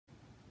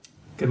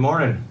Good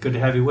morning. Good to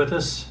have you with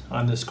us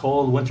on this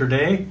cold winter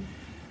day.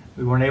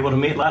 We weren't able to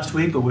meet last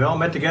week, but we all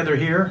met together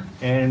here.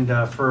 And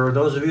for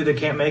those of you that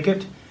can't make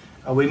it,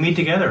 we meet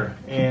together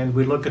and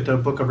we look at the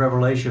book of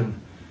Revelation.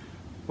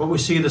 What we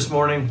see this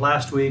morning,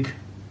 last week,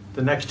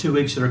 the next 2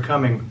 weeks that are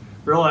coming,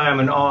 really I'm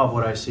in awe of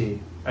what I see.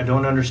 I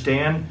don't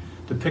understand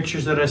the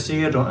pictures that I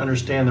see. I don't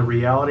understand the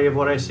reality of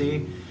what I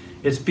see.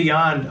 It's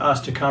beyond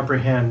us to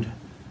comprehend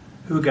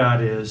who God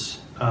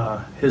is,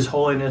 His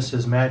holiness,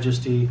 His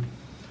majesty,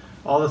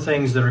 all the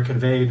things that are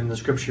conveyed in the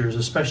scriptures,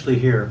 especially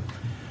here.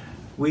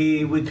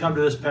 We come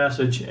to this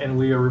passage and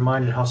we are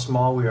reminded how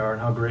small we are and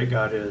how great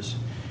God is,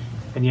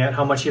 and yet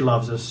how much He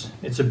loves us.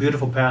 It's a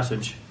beautiful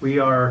passage. We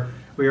are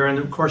in,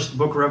 of course, the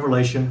book of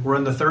Revelation. We're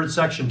in the third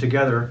section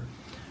together.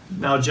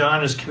 Now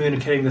John is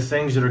communicating the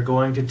things that are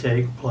going to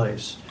take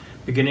place.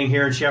 Beginning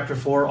here in chapter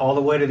 4 all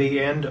the way to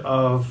the end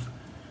of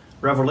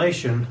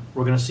Revelation,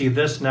 we're going to see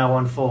this now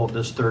unfold,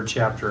 this third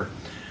chapter.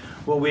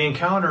 What we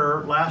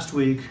encounter last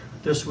week,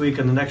 this week,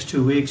 and the next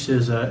 2 weeks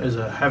is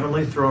a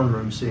heavenly throne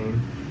room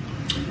scene.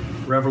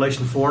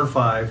 Revelation 4 and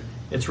 5.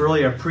 It's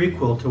really a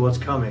prequel to what's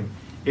coming.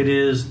 It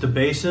is the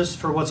basis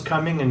for what's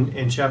coming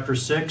in chapter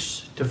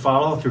 6 to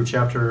follow through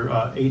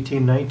chapter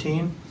 18,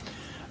 19.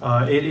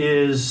 It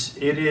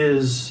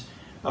is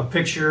a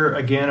picture,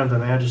 again, of the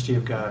majesty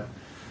of God.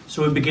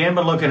 So we began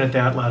by looking at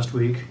that last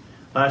week.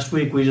 Last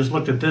week we just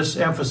looked at this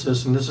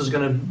emphasis, and this is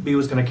going to be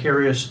what's going to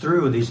carry us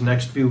through these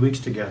next few weeks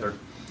together.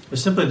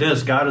 It's simply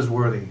this: God is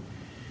worthy.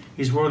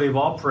 He's worthy of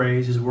all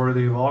praise. He's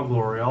worthy of all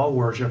glory, all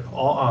worship,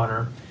 all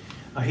honor.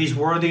 He's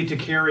worthy to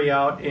carry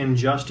out in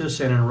justice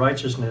and in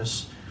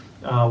righteousness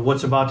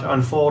what's about to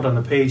unfold on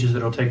the pages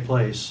that will take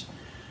place.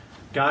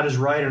 God is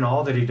right in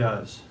all that He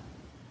does.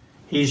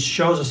 He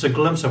shows us a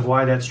glimpse of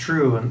why that's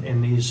true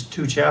in these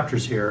 2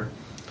 chapters here.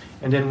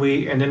 And then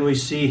we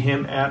see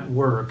Him at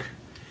work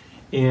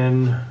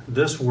in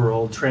this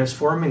world,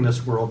 transforming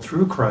this world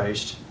through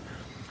Christ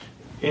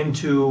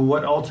into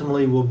what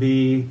ultimately will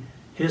be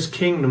His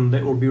kingdom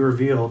that will be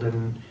revealed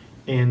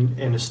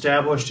and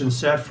established and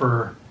set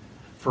for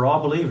all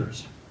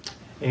believers.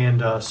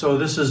 And so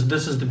this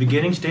is the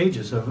beginning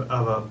stages of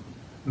a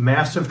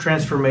massive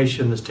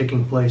transformation that's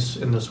taking place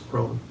in this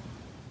world.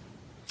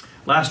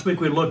 Last week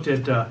we looked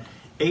at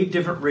 8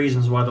 different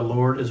reasons why the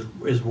Lord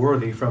is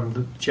worthy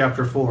from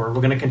chapter 4.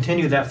 We're going to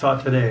continue that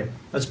thought today.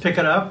 Let's pick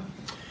it up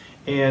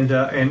and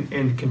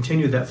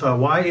continue that thought.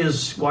 Why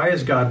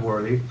is God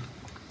worthy?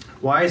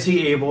 Why is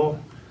He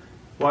able?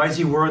 Why is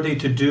He worthy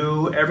to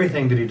do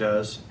everything that He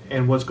does,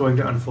 and what's going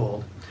to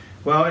unfold?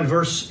 Well, in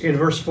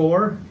verse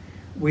 4,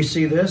 we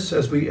see this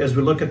as we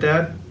look at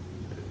that.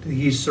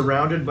 He's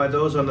surrounded by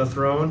those on the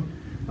throne.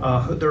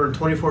 There are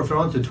 24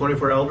 thrones and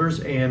 24 elders,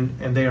 and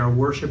they are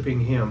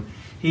worshiping Him.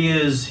 He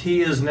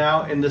is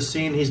now in this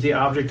scene. He's the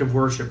object of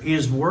worship. He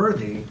is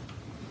worthy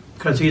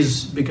because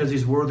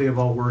he's worthy of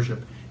all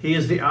worship. He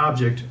is the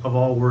object of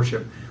all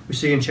worship. We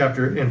see in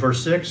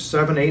verse 6,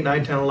 7, 8,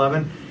 9, 10,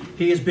 11,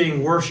 He is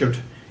being worshipped.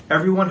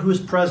 Everyone who is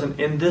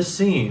present in this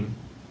scene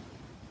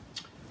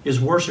is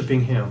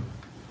worshiping Him.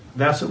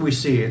 That's what we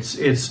see.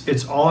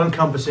 It's all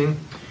encompassing.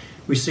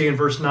 We see in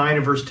verse 9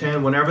 and verse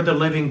 10, whenever the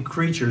living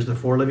creatures, the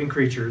 4 living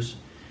creatures,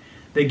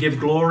 they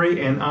give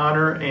glory and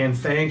honor and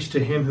thanks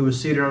to Him who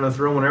is seated on the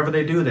throne. Whenever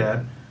they do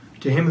that,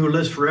 to Him who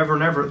lives forever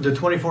and ever, the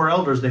 24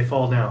 elders, they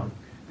fall down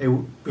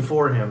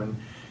before Him,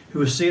 and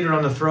who is seated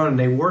on the throne, and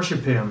they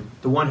worship Him,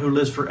 the one who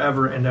lives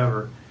forever and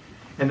ever.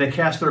 And they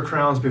cast their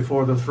crowns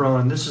before the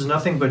throne. And this is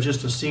nothing but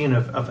just a scene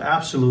of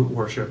absolute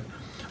worship.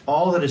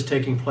 All that is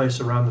taking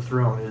place around the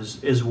throne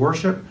is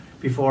worship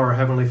before our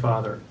Heavenly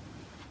Father.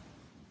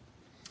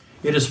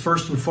 It is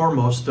first and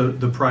foremost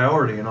the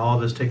priority in all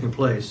that's taking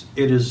place.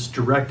 It is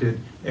directed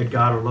at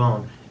God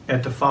alone,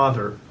 at the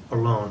Father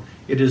alone.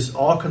 It is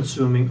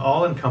all-consuming,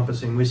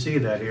 all-encompassing. We see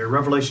that here.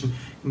 Revelation,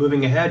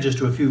 moving ahead just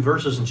to a few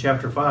verses in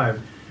chapter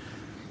 5,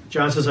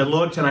 John says, I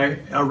looked and I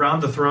heard around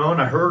the throne,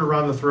 I heard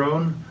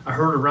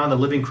around the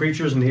living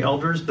creatures and the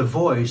elders the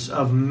voice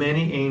of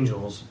many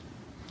angels,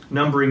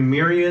 numbering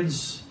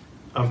myriads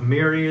of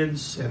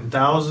myriads and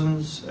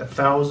thousands of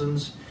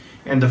thousands.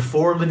 And the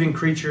 4 living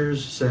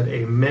creatures said,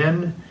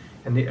 Amen,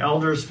 and the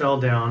elders fell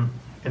down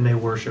and they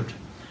worshipped.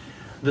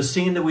 The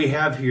scene that we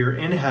have here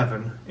in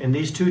heaven in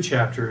these 2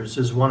 chapters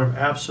is one of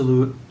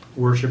absolute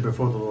worship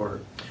before the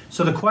Lord.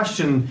 So the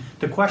question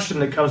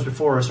that comes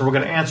before us, and we're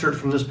going to answer it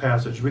from this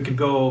passage. We could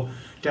go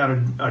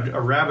down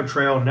a rabbit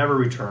trail and never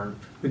return.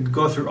 We could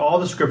go through all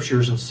the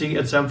scriptures and see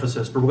its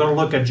emphasis, but we're going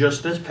to look at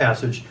just this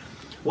passage.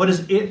 What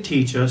does it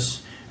teach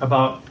us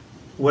about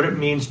what it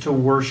means to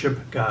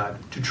worship God,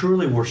 to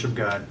truly worship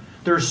God?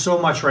 There's so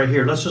much right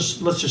here. Let's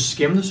just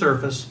skim the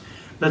surface.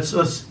 Let's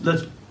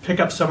pick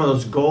up some of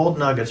those gold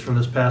nuggets from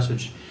this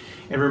passage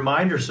and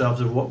remind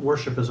ourselves of what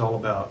worship is all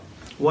about.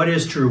 What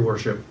is true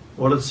worship?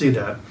 Well, let's see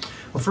that.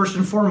 Well, first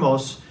and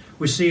foremost,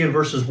 we see in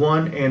verses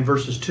 1 and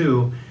verses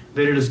 2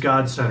 that it is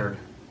God-centered.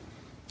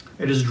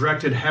 It is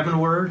directed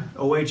heavenward,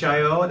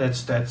 O-H-I-O.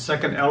 That's that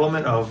second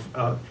element of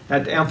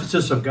that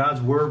emphasis of God's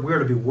word. We are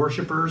to be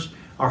worshipers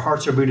our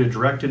hearts are being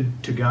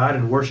directed to God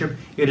in worship,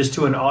 it is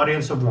to an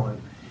audience of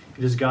one.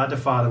 It is God the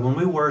Father. When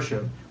we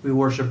worship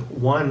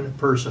one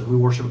person. We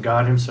worship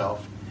God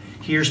himself.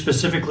 Here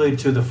specifically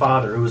to the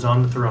Father who is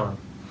on the throne.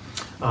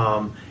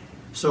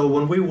 So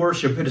when we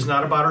worship, it is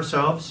not about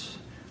ourselves.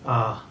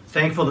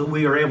 Thankful that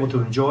we are able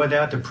to enjoy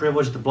that, the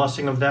privilege, the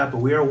blessing of that, but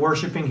we are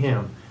worshiping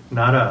him,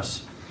 not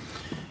us.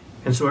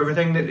 And so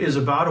everything that is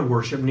about a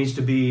worship needs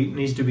to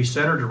be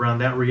centered around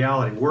that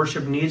reality.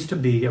 Worship needs to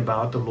be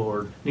about the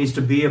Lord, needs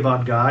to be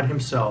about God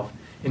himself.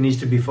 It needs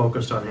to be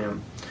focused on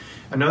him.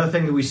 Another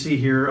thing that we see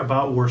here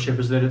about worship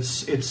is that it's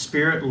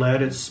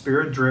spirit-led, it's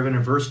spirit-driven.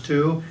 In verse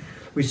 2,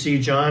 we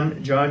see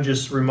John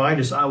just remind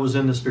us, I was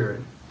in the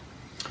Spirit.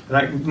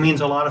 That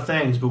means a lot of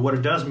things, but what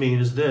it does mean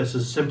is this,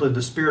 is simply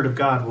the Spirit of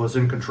God was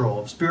in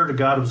control. The Spirit of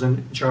God was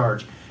in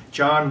charge.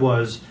 John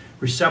was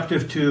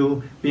receptive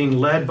to, being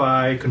led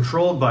by,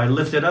 controlled by,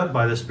 lifted up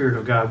by the Spirit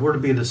of God. We're to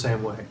be the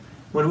same way.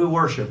 When we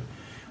worship,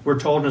 we're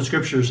told in the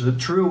Scriptures that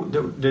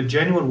the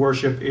genuine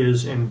worship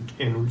is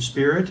in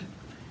spirit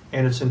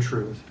and it's in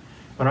truth.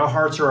 When our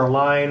hearts are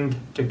aligned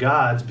to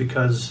God's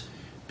because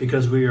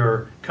we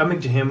are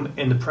coming to him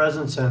in the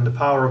presence and the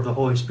power of the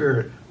Holy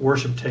Spirit,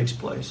 worship takes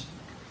place.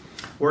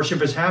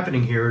 Worship is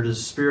happening here. It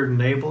is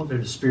Spirit-enabled. It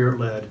is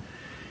Spirit-led.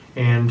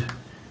 And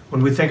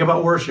when we think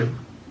about worship,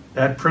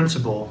 that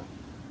principle,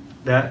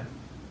 that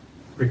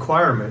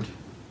requirement,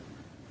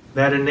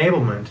 that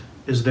enablement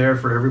is there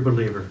for every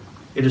believer.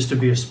 It is to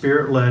be a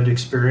Spirit-led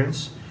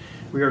experience.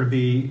 We are to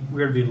be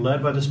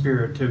led by the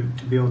Spirit to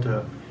be able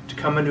to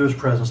come into his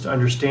presence, to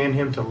understand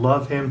him, to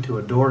love him, to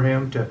adore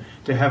him,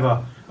 to have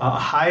a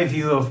high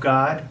view of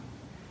God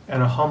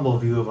and a humble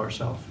view of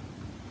ourselves.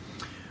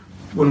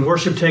 When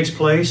worship takes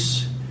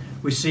place,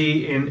 we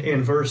see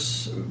in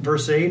verse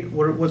 8,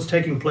 what's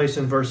taking place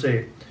in verse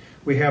 8.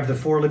 We have the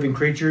four living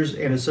creatures,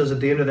 and it says at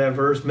the end of that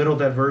verse, middle of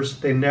that verse,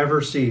 they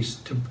never cease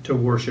to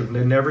worship.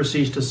 They never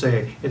cease to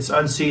say. It's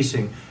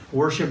unceasing.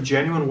 Worship,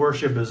 genuine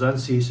worship is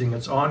unceasing.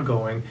 It's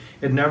ongoing.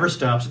 It never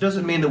stops. It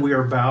doesn't mean that we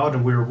are bowed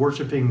and we are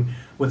worshiping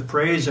with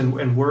praise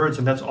and words,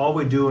 and that's all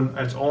we do, and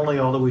that's only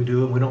all that we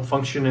do, and we don't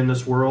function in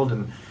this world,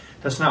 and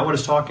that's not what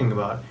it's talking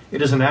about.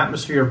 It is an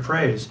atmosphere of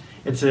praise.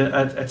 It's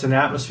an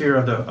atmosphere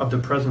of the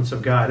presence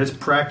of God. It's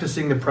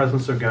practicing the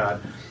presence of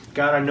God.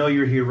 God, I know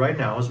you're here right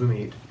now as we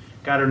meet.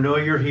 God, I know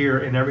you're here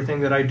in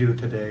everything that I do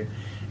today.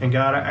 And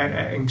God,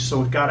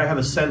 I have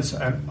a sense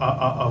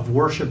of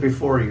worship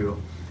before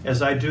you.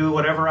 As I do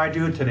whatever I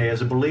do today,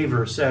 as a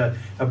believer said,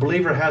 a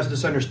believer has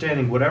this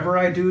understanding, whatever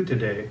I do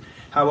today,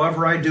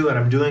 however I do it,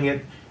 I'm doing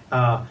it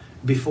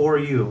before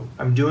you.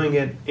 I'm doing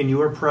it in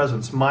your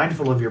presence,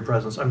 mindful of your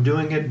presence. I'm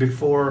doing it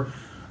before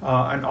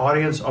an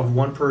audience of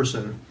one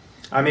person.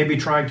 I may be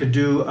trying to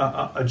do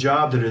a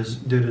job that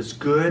is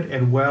good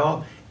and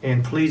well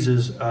and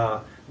pleases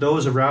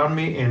those around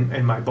me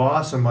and my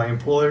boss and my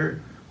employer.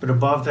 But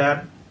above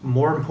that,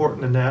 more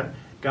important than that,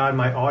 God,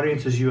 my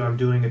audience is you. I'm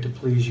doing it to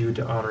please you,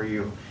 to honor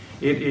you.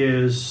 It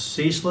is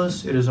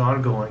ceaseless. It is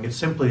ongoing. It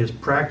simply is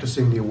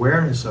practicing the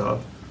awareness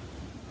of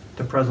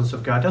the presence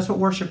of God. That's what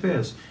worship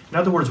is. In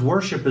other words,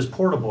 worship is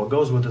portable. It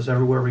goes with us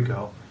everywhere we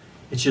go.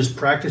 It's just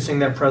practicing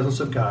that presence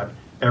of God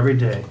every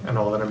day and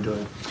all that I'm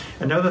doing.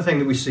 Another thing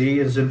that we see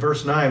is in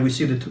verse 9, we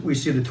see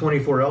the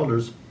 24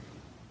 elders.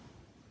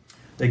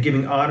 They're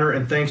giving honor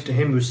and thanks to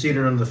him who's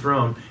seated on the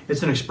throne.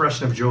 It's an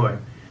expression of joy.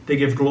 They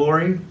give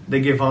glory,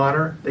 they give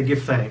honor, they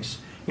give thanks.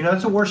 You know,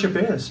 that's what worship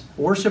is.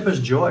 Worship is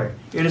joy.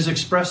 It is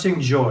expressing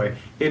joy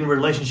in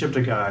relationship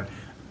to God,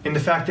 in the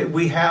fact that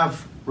we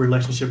have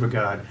relationship with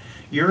God.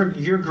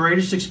 Your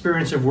greatest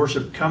experience of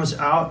worship comes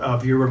out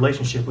of your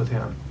relationship with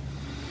him.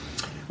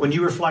 When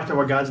you reflect on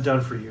what God's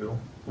done for you,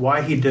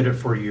 why he did it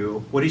for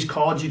you, what he's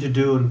called you to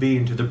do and be,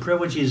 and to the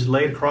privilege he's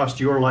laid across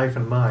your life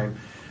and mine,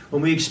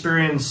 when we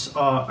experience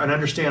and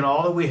understand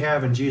all that we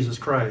have in Jesus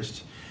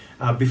Christ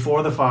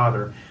before the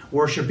Father,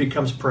 worship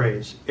becomes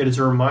praise. It is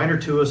a reminder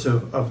to us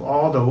of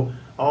all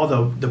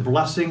the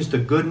blessings, the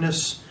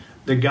goodness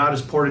that God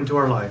has poured into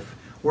our life.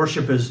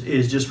 Worship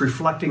is just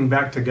reflecting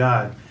back to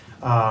God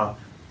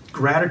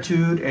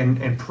gratitude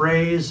and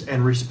praise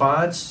and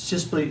response,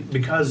 simply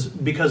because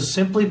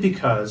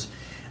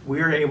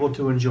we are able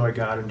to enjoy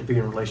God and to be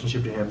in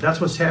relationship to him.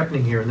 That's what's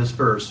happening here in this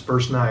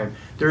verse 9.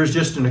 There is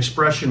just an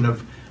expression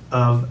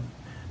of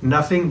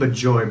nothing but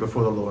joy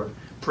before the Lord.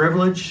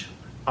 Privilege,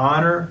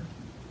 honor,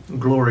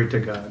 glory to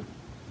God.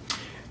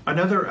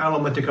 Another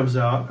element that comes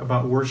out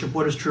about worship,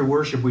 what is true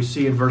worship, we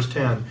see in verse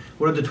 10.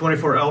 What did the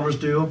 24 elders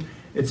do?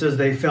 It says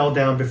they fell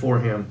down before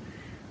him.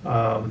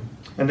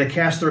 And they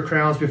cast their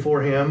crowns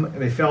before him,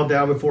 and they fell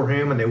down before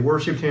him, and they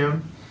worshipped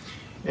him.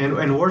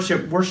 And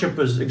worship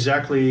is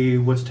exactly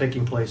what's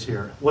taking place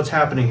here. What's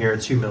happening here?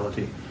 It's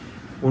humility.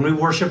 When we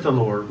worship the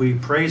Lord, we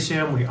praise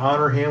him, we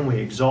honor him, we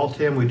exalt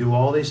him, we do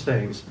all these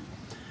things.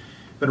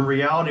 But in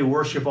reality,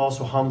 worship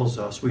also humbles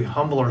us. We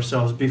humble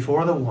ourselves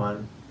before the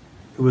one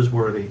who is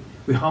worthy.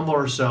 We humble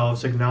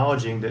ourselves,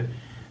 acknowledging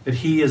that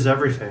he is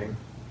everything,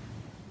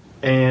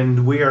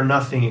 and we are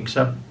nothing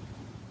except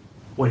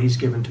what he's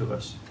given to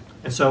us.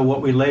 And so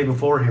what we lay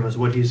before him is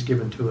what he's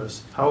given to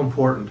us. How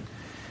important.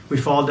 We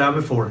fall down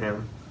before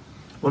Him.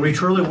 When we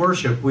truly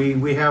worship,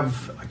 we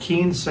have a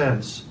keen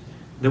sense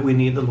that we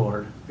need the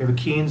Lord. We have a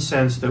keen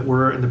sense that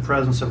we're in the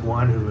presence of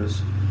one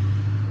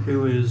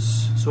who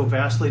is so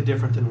vastly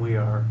different than we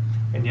are,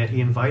 and yet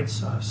He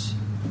invites us.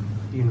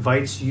 He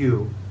invites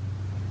you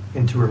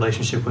into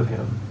relationship with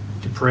Him,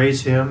 to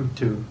praise Him,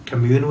 to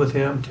commune with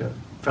Him, to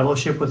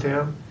fellowship with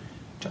Him,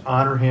 to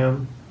honor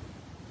Him,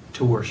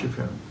 to worship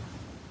Him.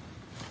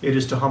 It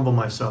is to humble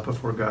myself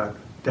before God.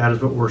 That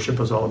is what worship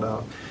is all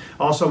about.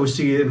 Also, we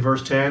see in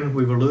verse 10,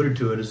 we've alluded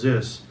to it, is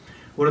this.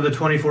 What do the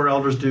 24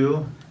 elders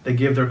do? They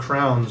give their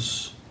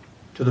crowns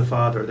to the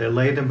Father. They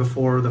lay them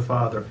before the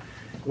Father.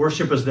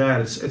 Worship is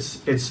that.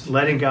 It's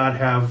letting God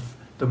have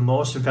the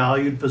most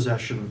valued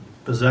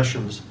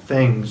possessions,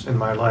 things in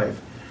my life.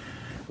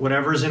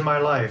 Whatever is in my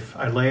life,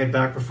 I lay it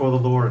back before the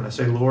Lord, and I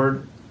say,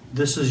 Lord,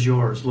 this is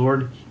yours.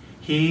 Lord,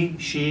 he,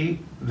 she,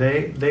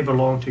 they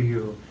belong to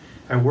you.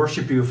 I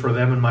worship you for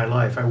them in my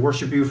life. I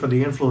worship you for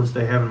the influence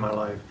they have in my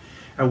life.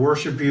 I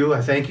worship you.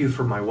 I thank you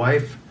for my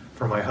wife,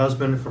 for my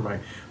husband, for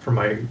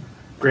my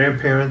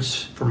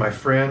grandparents, for my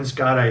friends.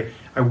 God,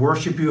 I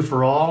worship you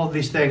for all of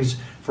these things,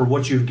 for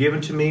what you've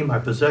given to me, my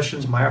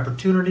possessions, my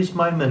opportunities,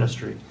 my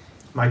ministry,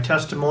 my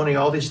testimony,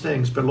 all these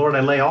things. But Lord, I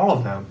lay all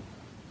of them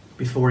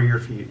before your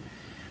feet,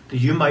 that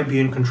you might be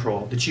in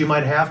control, that you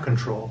might have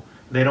control.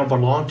 They don't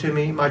belong to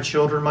me, my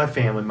children, my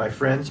family, my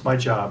friends, my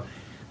job.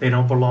 They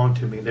don't belong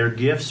to me. They're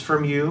gifts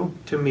from you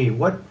to me.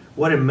 What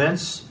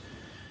immense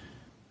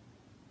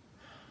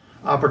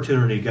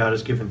opportunity God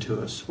has given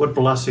to us. What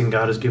blessing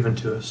God has given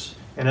to us.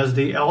 And as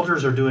the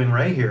elders are doing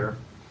right here,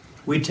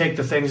 we take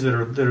the things that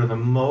are the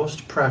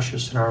most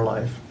precious in our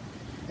life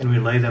and we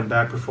lay them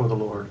back before the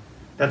Lord.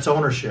 That's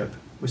ownership.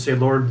 We say,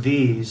 Lord,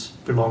 these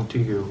belong to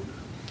you.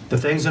 The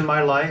things in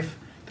my life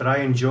that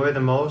I enjoy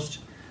the most,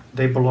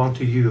 they belong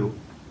to you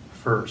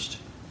first.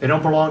 They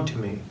don't belong to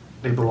me.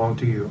 They belong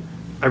to you.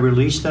 I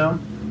release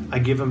them. I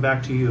give them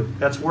back to you.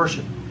 That's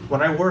worship.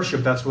 When I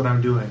worship, that's what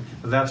I'm doing.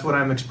 That's what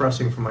I'm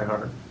expressing from my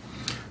heart.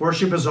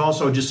 Worship is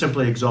also just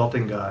simply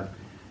exalting God.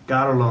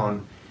 God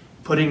alone.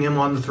 Putting Him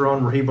on the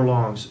throne where He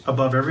belongs.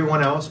 Above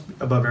everyone else.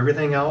 Above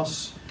everything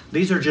else.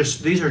 These are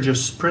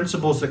just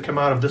principles that come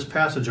out of this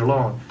passage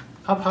alone.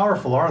 How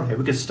powerful are they?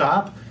 We could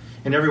stop,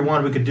 and every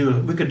one we could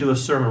do a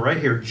sermon right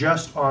here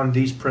just on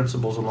these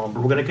principles alone.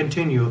 But we're going to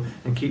continue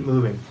and keep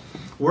moving.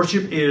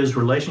 Worship is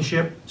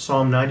relationship.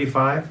 Psalm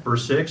 95,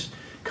 verse 6.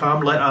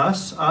 Come, let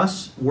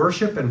us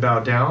worship and bow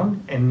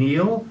down and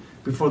kneel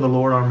before the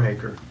Lord our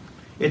Maker.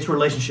 It's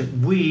relationship.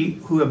 We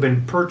who have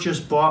been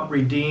purchased, bought,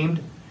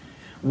 redeemed,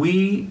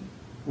 we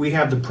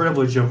have the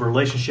privilege of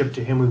relationship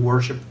to Him. We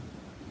worship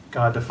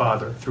God the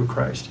Father through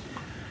Christ.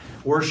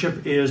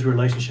 Worship is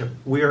relationship.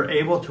 We are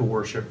able to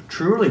worship,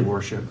 truly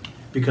worship,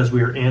 because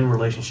we are in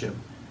relationship.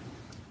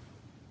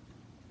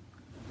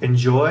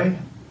 Enjoy,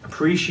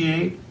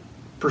 appreciate,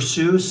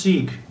 pursue,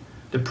 seek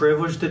the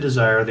privilege, the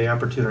desire, the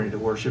opportunity to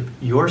worship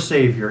your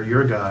Savior,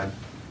 your God,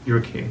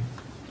 your King.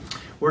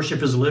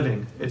 Worship is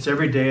living. It's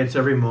every day, it's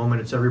every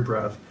moment, it's every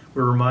breath.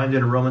 We're reminded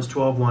in Romans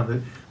 12:1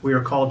 that we are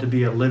called to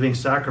be a living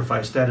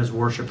sacrifice. That is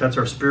worship. That's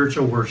our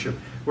spiritual worship.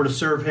 We're to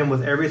serve Him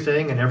with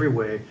everything and every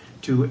way,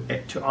 to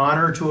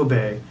honor, to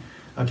obey,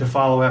 to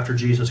follow after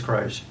Jesus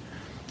Christ.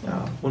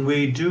 When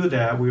we do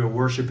that, we are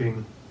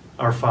worshiping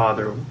our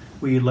Father.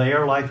 We lay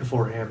our life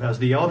before Him, as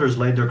the elders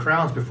laid their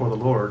crowns before the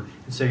Lord,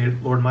 and say,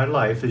 Lord, my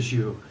life is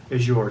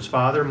yours.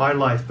 Father, my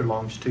life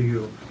belongs to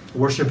you.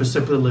 Worship is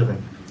simply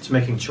living. It's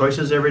making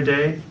choices every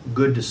day,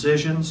 good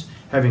decisions,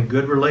 having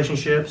good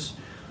relationships,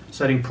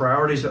 setting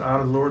priorities that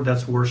honor the Lord.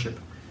 That's worship.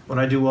 When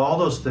I do all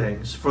those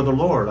things for the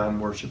Lord, I'm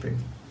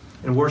worshiping.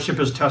 And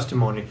worship is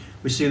testimony.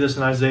 We see this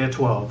in Isaiah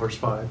 12, verse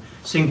 5.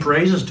 Sing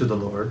praises to the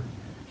Lord.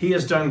 He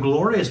has done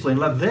gloriously.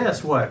 And let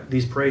this,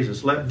 these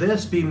praises, let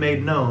this be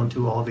made known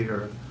to all the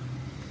earth.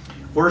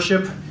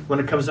 Worship, when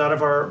it comes out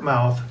of our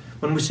mouth,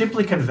 when we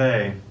simply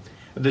convey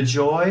the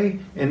joy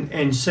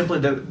and simply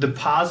the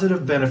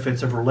positive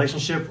benefits of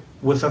relationship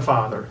with the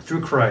Father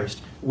through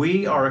Christ,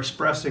 we are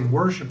expressing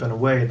worship in a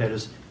way that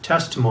is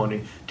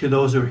testimony to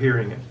those who are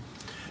hearing it.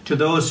 To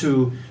those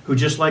who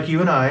just like you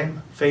and I,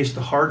 face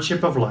the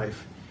hardship of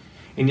life,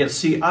 and yet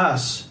see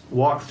us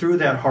walk through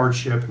that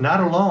hardship, not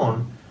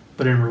alone,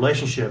 but in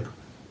relationship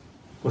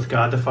with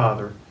God the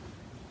Father,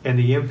 and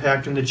the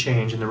impact and the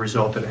change and the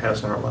result that it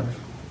has in our life.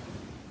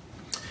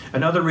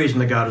 Another reason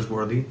that God is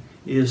worthy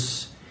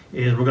is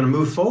we're going to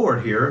move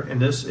forward here,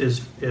 and this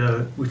is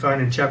we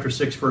find in chapter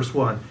 6, verse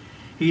 1.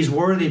 He's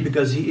worthy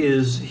because he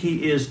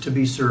is to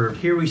be served.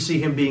 Here we see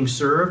Him being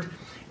served.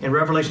 In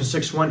Revelation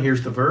 6:1,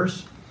 here's the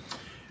verse.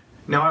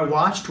 Now I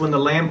watched when the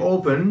Lamb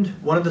opened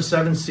one of the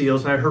 7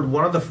 seals, and I heard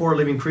one of the 4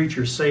 living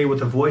creatures say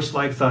with a voice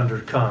like thunder,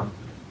 "Come."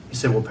 He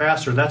said, well,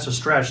 Pastor, that's a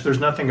stretch. There's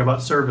nothing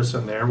about service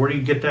in there. Where do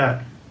you get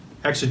that?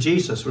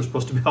 Exegesis, we're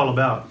supposed to be all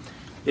about.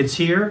 It's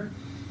here.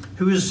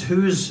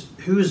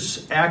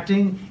 Who's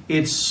acting?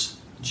 It's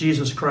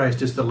Jesus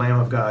Christ. It's the Lamb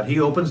of God. He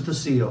opens the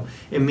seal.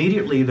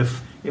 Immediately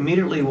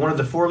one of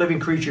the 4 living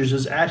creatures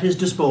is at His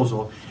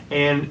disposal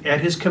and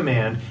at His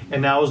command,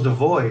 and now is the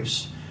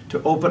voice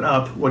to open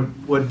up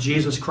what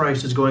Jesus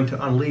Christ is going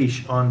to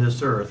unleash on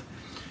this earth.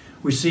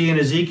 We see in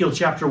Ezekiel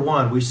chapter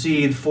 1, we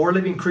see 4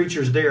 living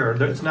creatures there.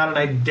 It's not an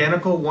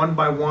identical one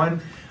by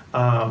one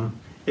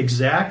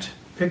exact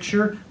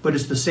picture, but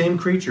it's the same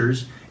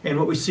creatures. And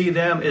what we see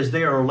them is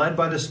they are led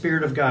by the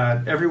Spirit of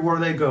God. Everywhere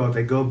they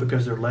go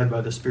because they're led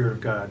by the Spirit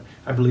of God.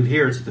 I believe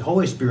here it's the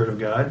Holy Spirit of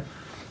God.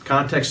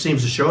 Context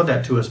seems to show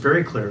that to us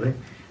very clearly.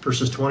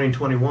 Verses 20 and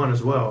 21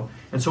 as well.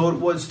 And so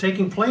what's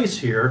taking place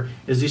here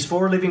is these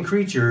 4 living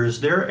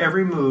creatures, their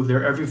every move,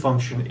 their every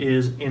function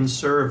is in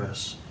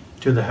service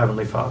to the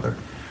Heavenly Father.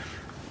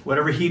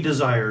 Whatever He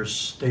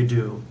desires, they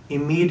do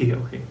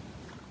immediately.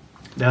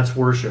 That's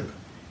worship.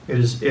 It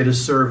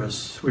is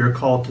service. We are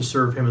called to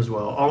serve Him as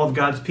well. All of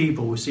God's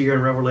people, we see here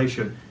in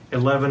Revelation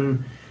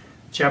 11,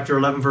 chapter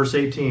 11, verse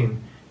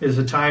 18, is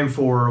a time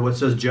for what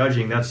says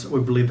judging. We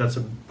believe that's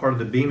a part of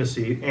the Bema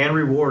seat, and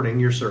rewarding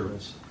your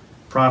servants,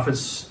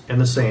 prophets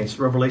and the saints.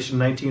 Revelation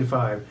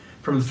 19:5.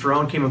 From the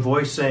throne came a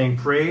voice saying,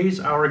 "Praise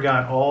our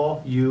God,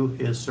 all you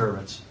His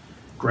servants."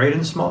 Great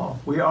and small.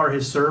 We are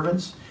His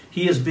servants.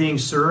 He is being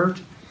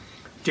served.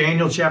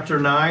 Daniel chapter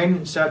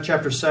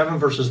 7,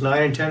 verses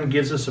 9 and 10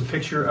 gives us a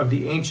picture of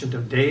the Ancient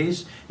of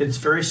Days. It's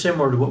very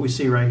similar to what we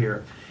see right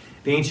here.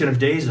 The Ancient of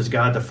Days is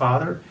God the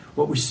Father.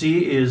 What we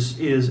see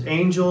is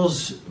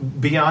angels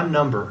beyond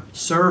number,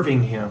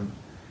 serving Him.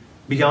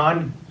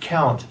 Beyond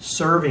count,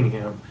 serving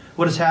Him.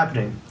 What is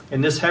happening?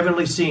 In this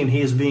heavenly scene, He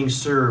is being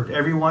served.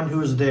 Everyone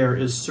who is there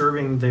is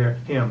serving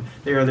Him.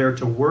 They are there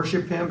to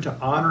worship Him, to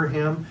honor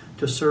Him,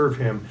 to serve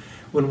Him.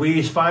 When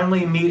we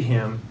finally meet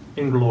Him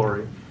in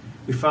glory,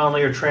 we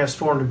finally are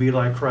transformed to be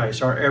like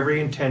Christ. Our every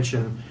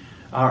intention,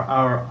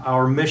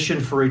 our mission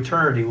for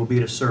eternity will be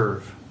to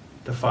serve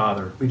the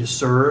Father. Be to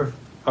serve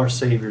our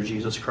Savior,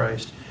 Jesus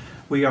Christ.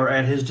 We are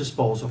at His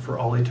disposal for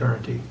all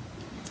eternity.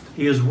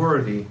 He is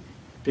worthy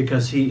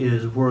because He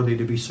is worthy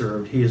to be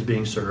served. He is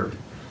being served.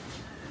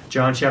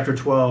 John chapter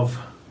 12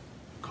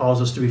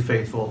 calls us to be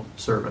faithful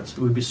servants.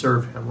 We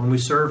serve Him. When we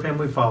serve Him,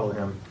 we follow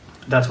Him.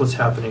 That's what's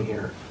happening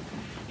here.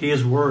 He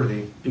is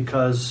worthy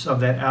because of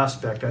that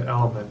aspect, that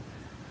element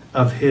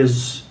of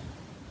His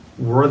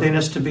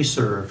worthiness to be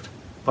served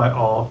by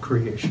all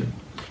creation.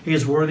 He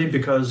is worthy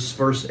because,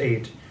 verse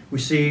 8, we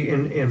see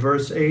in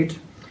verse 8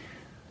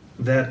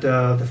 that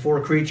the 4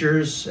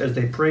 creatures, as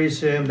they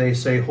praise Him, they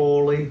say,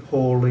 "Holy,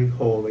 holy,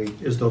 holy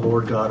is the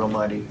Lord God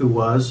Almighty, who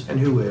was and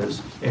who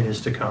is and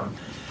is to come."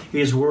 He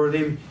is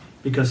worthy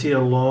because He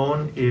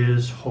alone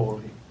is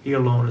holy. He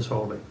alone is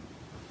holy.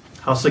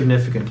 How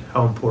significant,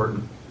 how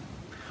important.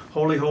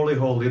 Holy, holy,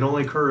 holy. It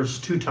only occurs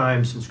 2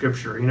 times in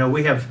Scripture. You know,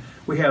 we have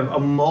a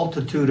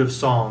multitude of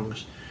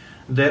songs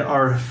that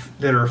are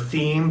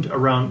themed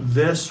around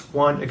this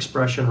one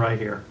expression right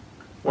here.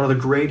 One of the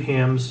great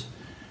hymns,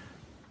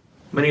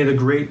 many of the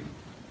great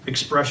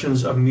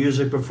expressions of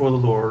music before the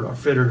Lord are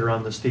fitted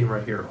around this theme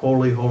right here.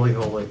 Holy, holy,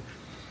 holy.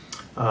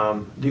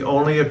 The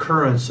only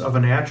occurrence of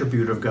an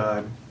attribute of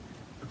God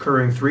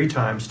occurring 3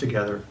 times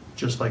together,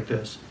 just like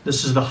this.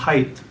 This is the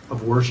height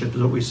of worship,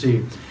 is what we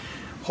see.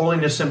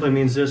 Holiness simply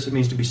means this. It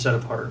means to be set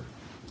apart.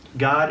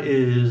 God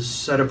is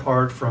set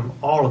apart from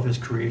all of His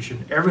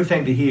creation.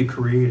 Everything that He had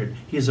created,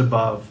 He is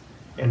above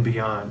and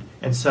beyond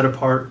and set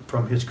apart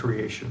from His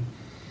creation.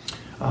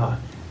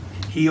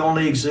 He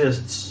only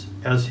exists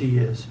as He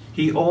is.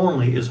 He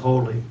only is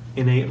holy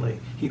innately.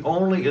 He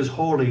only is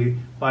holy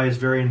by His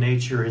very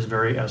nature, His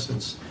very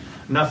essence.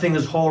 Nothing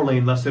is holy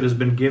unless it has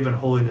been given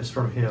holiness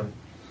from Him.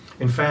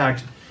 In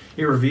fact,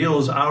 it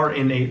reveals our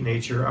innate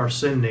nature, our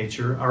sin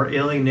nature, our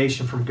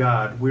alienation from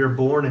God. We are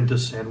born into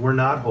sin. We're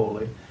not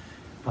holy.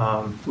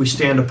 We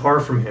stand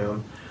apart from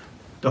Him.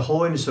 The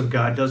holiness of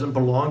God doesn't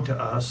belong to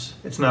us.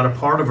 It's not a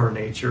part of our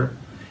nature.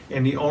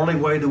 And the only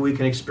way that we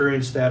can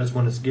experience that is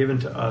when it's given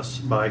to us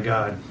by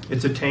God.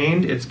 It's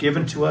attained, it's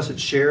given to us,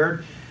 it's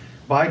shared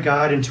by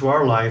God into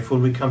our life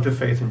when we come to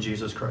faith in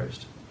Jesus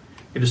Christ.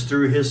 It is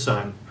through His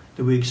Son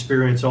that we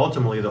experience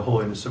ultimately the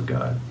holiness of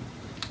God.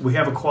 We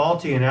have a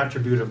quality and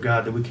attribute of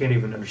God that we can't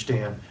even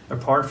understand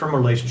apart from a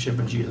relationship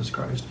in Jesus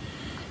Christ.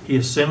 He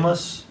is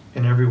sinless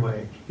in every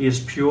way. He is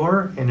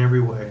pure in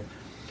every way.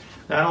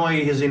 Not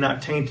only is He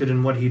not tainted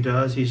in what He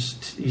does,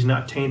 He's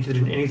not tainted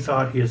in any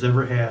thought He has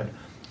ever had.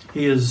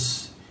 He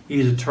is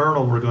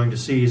eternal, we're going to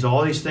see. He's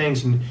all these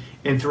things,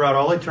 and throughout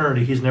all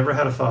eternity, He's never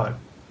had a thought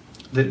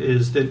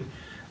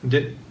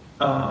that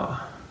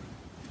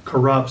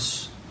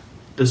corrupts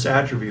this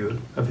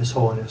attribute of His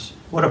holiness.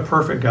 What a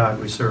perfect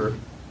God we serve.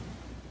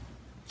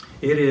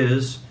 It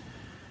is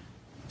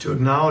to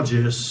acknowledge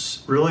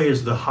this really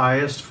is the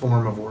highest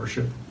form of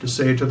worship, to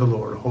say to the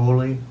Lord,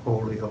 holy,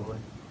 holy, holy.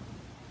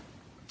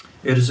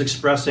 It is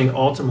expressing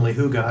ultimately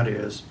who God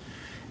is.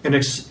 And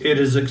it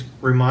is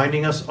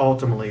reminding us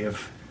ultimately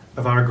of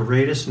our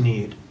greatest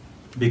need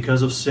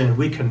because of sin.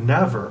 We can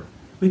never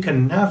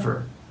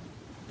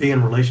be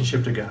in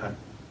relationship to God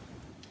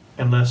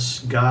unless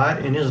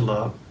God in His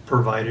love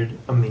provided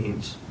a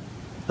means,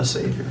 a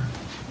Savior.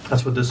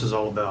 That's what this is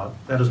all about.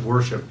 That is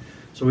worship.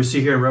 So we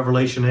see here in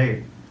Revelation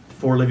 8, the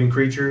 4 living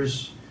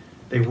creatures,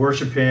 they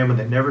worship Him and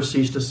they never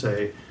cease to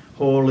say,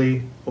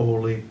 Holy,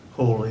 holy,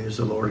 holy is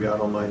the Lord God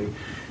Almighty.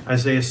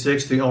 Isaiah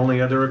 6, the only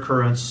other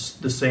occurrence,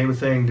 the same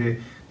thing. The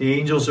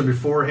angels are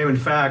before him. In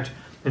fact,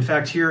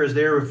 here as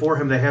they are before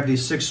him, they have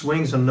these 6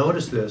 wings. And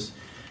notice this.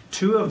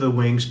 2 of the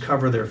wings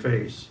cover their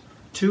face.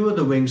 2 of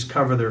the wings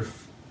cover their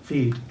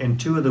feet. And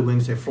 2 of the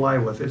wings they fly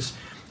with. It's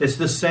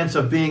this sense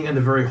of being in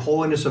the very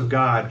holiness of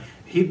God.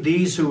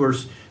 These who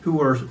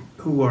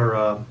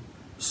are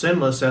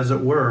sinless, as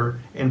it were,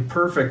 and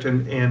perfect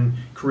in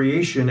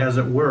creation, as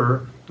it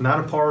were, not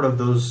a part of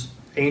those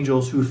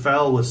angels who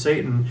fell with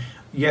Satan,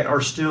 yet are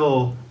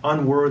still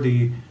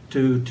unworthy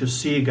to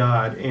see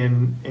God,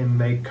 and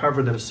they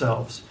cover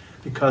themselves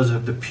because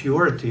of the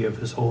purity of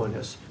his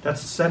holiness.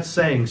 That's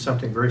saying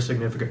something very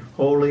significant.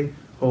 Holy,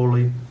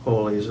 holy,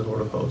 holy is the Lord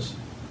of hosts.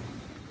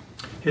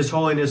 His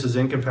holiness is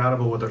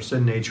incompatible with our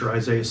sin nature,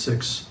 Isaiah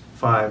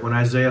 6:5. When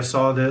Isaiah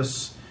saw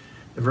this,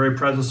 the very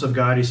presence of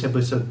God, he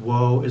simply said,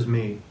 woe is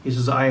me. He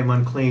says, I am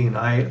unclean.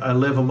 I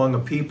live among a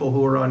people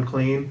who are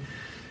unclean.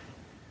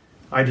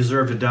 I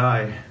deserve to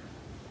die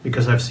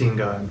because I've seen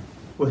God.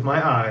 With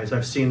my eyes,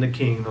 I've seen the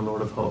King, the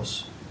Lord of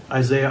hosts.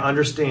 Isaiah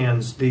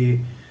understands the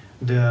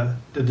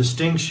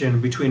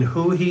distinction between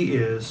who he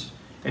is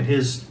and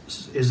his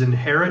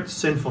inherent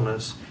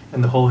sinfulness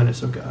and the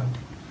holiness of God.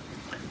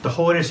 The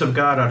holiness of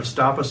God ought to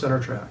stop us in our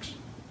tracks.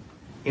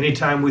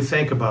 Anytime we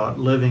think about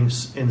living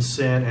in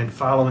sin and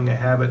following a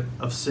habit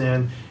of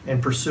sin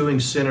and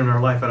pursuing sin in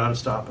our life, it ought to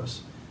stop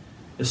us.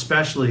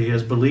 Especially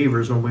as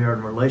believers when we are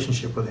in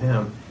relationship with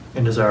him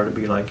and desire to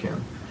be like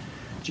him.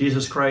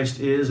 Jesus Christ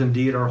is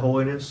indeed our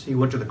holiness. He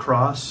went to the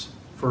cross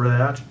for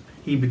that.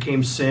 He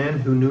became sin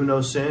who knew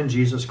no sin,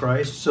 Jesus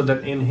Christ, so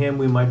that in him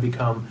we might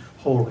become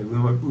holy. We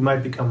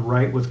might become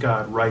right with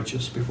God,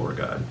 righteous before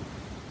God.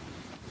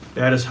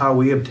 That is how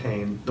we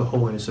obtain the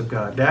holiness of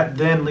God. That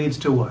then leads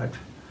to what?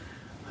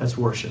 That's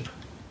worship.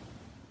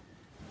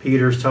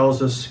 Peter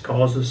calls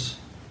us,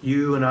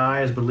 you and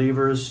I as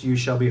believers, you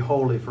shall be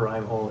holy, for I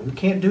am holy. We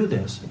can't do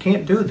this. I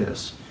can't do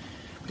this.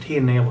 But he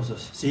enables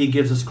us. See, he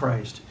gives us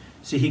Christ.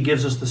 See, he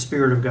gives us the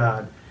Spirit of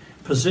God.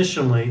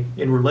 Positionally,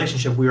 in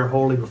relationship, we are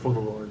holy before the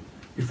Lord,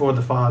 before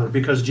the Father,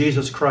 because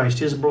Jesus Christ,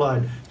 his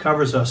blood,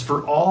 covers us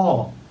for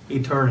all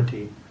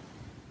eternity,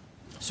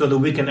 so that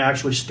we can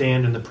actually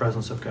stand in the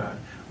presence of God.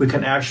 We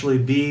can actually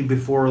be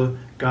before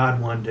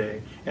God one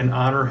day and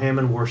honor him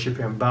and worship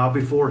him, bow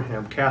before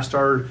him, cast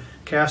our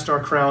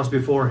crowns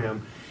before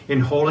him.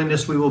 In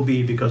holiness we will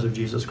be because of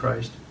Jesus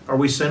Christ. Are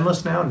we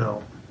sinless now?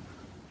 No.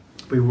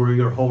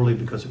 We are holy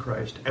because of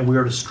Christ. And we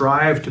are to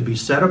strive to be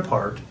set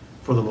apart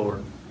for the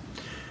Lord.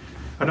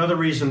 Another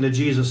reason that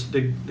Jesus,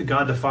 the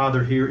God the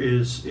Father here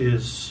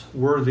is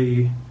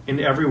worthy in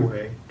every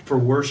way for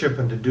worship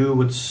and to do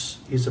what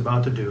he's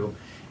about to do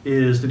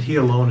is that he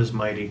alone is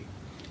mighty.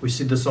 We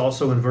see this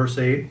also in verse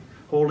 8.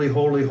 Holy,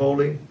 holy,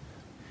 holy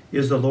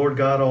is the Lord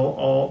God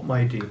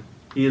Almighty.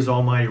 He is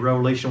almighty.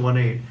 Revelation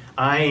 1:8.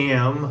 I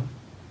am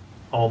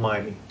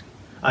almighty.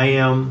 I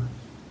am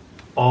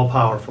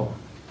all-powerful.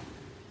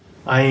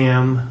 I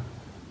am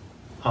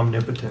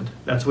omnipotent.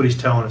 That's what he's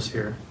telling us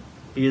here.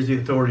 He is the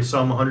authority.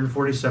 Psalm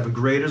 147.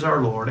 Great is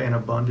our Lord and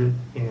abundant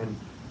in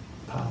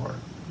power.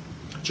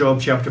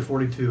 Job chapter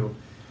 42.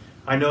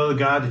 I know,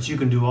 God, that you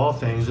can do all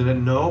things and that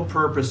no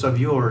purpose of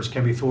yours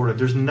can be thwarted.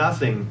 There's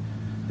nothing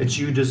that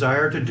you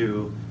desire to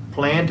do,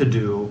 plan to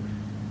do,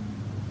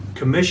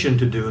 commission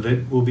to do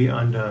that will be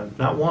undone.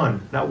 Not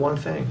one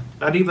thing.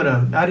 Not even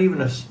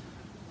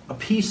a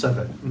piece of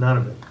it. None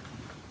of it.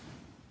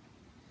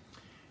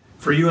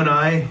 For you and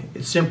I,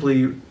 it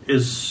simply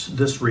is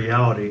this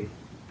reality,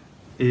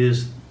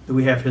 is that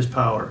we have his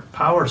power.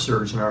 Power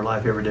surge in our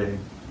life every day.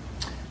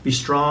 Be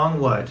strong,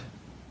 what?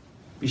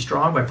 Be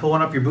strong by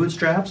pulling up your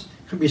bootstraps?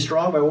 Be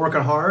strong by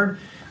working hard?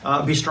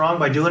 Be strong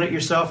by doing it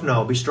yourself?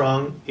 No, be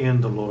strong in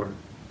the Lord.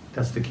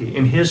 That's the key.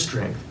 In his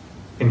strength,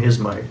 in his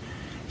might.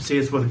 See,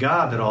 it's with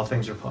God that all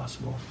things are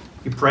possible.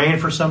 You're praying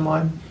for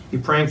someone.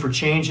 You're praying for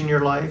change in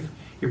your life.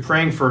 You're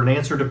praying for an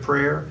answer to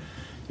prayer.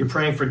 You're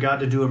praying for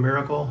God to do a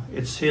miracle.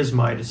 It's his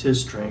might. It's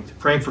his strength.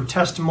 Praying for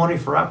testimony,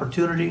 for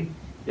opportunity.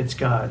 It's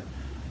God.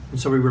 And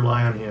so we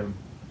rely on him.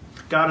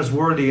 God is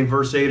worthy in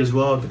verse 8 as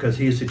well because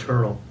he is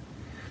eternal.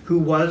 Who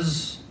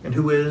was and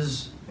who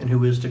is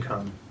to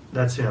come.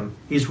 That's him.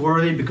 He's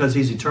worthy because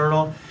he's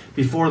eternal.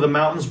 Before the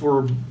mountains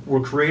were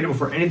created,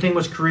 before anything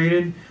was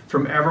created,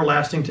 from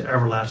everlasting to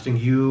everlasting,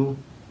 you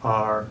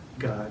are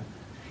God.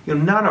 You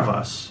know, none of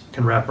us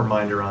can wrap our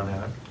mind around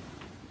that.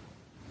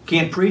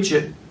 Can't preach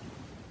it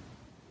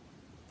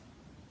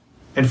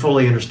and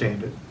fully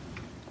understand it.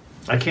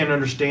 I can't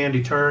understand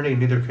eternity,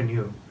 neither can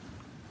you.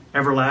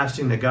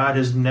 Everlasting, that God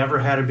has never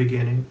had a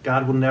beginning.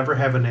 God will never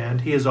have an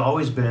end. He has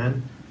always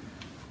been.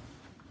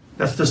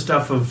 That's the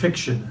stuff of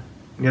fiction.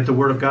 And yet the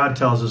Word of God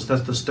tells us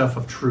that's the stuff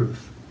of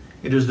truth.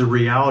 It is the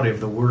reality of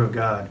the Word of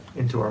God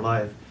into our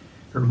life.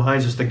 It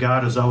reminds us that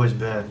God has always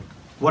been.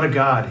 What a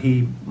God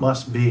he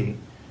must be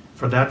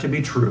for that to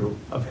be true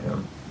of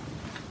him.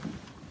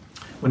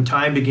 When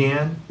time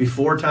began,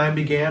 before time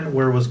began,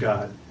 where was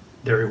God?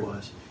 There he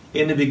was.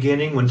 In the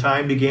beginning, when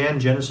time began,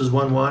 Genesis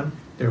 1:1,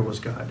 there was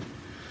God.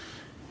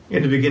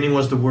 In the beginning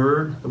was the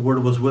Word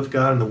was with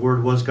God, and the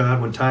Word was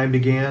God. When time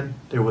began,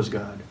 there was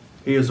God.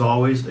 He has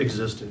always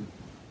existed.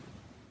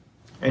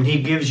 And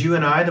He gives you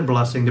and I the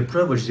blessing, the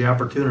privilege, the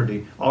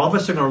opportunity. All of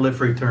us are going to live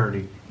for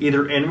eternity,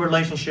 either in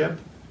relationship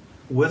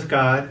with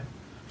God,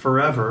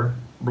 forever,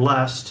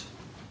 blessed,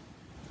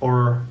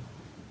 or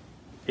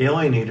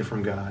alienated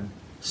from God,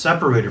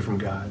 separated from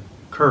God,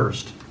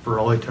 cursed for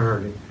all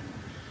eternity.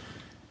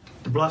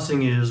 The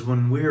blessing is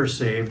when we are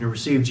saved and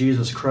receive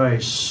Jesus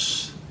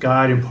Christ,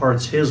 God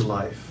imparts His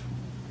life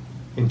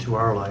into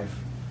our life.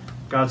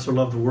 God so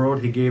loved the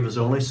world, He gave His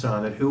only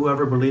Son, that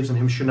whoever believes in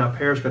Him should not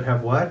perish, but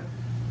have what?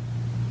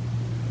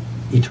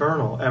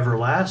 Eternal,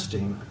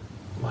 everlasting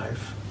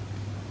life.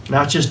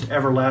 Not just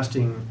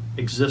everlasting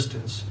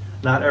existence,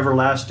 not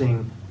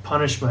everlasting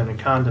punishment and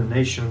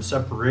condemnation and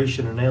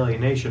separation and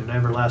alienation, and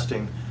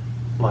everlasting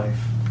life.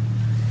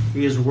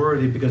 He is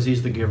worthy because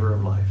He's the giver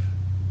of life.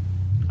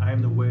 I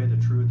am the way, the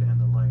truth,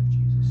 and the life,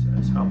 Jesus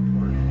says. How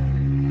important.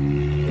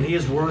 And He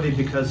is worthy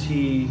because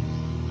He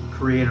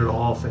created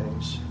all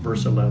things.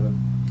 Verse 11.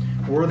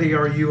 Worthy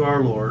are you,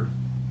 our Lord,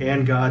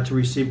 and God, to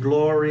receive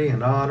glory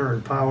and honor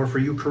and power, for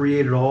you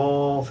created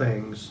all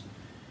things,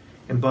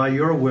 and by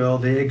your will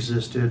they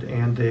existed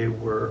and they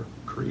were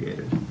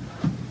created.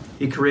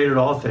 He created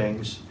all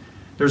things.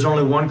 There's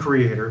only one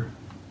Creator.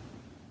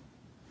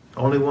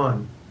 Only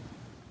one.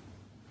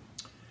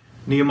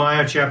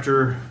 Nehemiah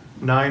chapter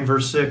 9,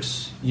 verse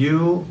 6.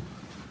 You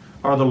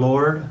are the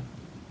Lord.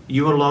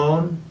 You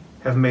alone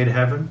have made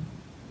heaven,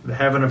 the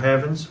heaven of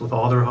heavens with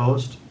all their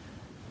host,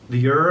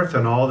 the earth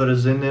and all that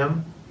is in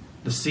them,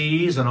 the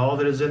seas and all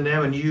that is in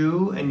them, and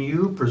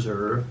you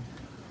preserve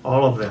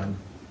all of them.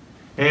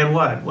 And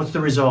what? What's the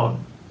result?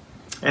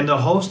 And the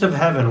host of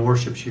heaven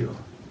worships you.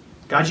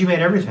 God, you made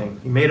everything.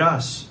 You made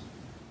us.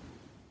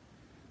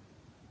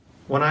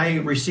 When I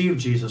receive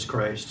Jesus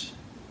Christ,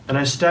 and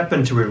I step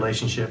into a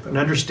relationship and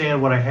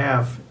understand what I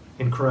have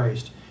in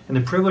Christ, and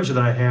the privilege that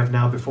I have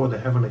now before the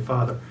Heavenly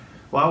Father,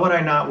 why would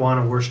I not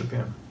want to worship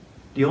Him?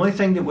 The only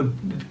thing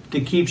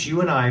that keeps you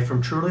and I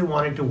from truly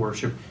wanting to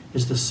worship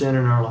is the sin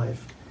in our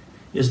life,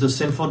 is the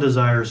sinful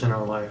desires in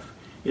our life,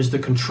 is the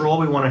control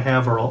we want to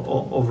have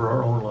over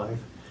our own life.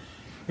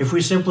 If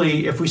we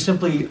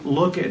simply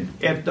look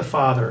at the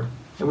Father,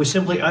 and we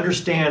simply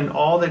understand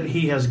all that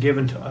He has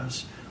given to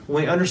us,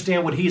 when we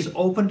understand what He's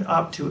opened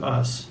up to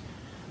us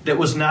that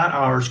was not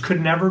ours,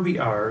 could never be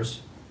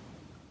ours,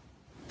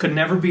 could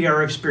never be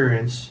our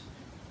experience,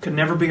 could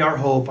never be our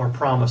hope, our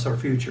promise, our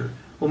future.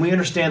 When we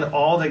understand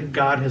all that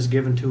God has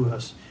given to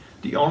us,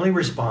 the only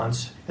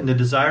response and the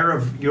desire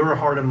of your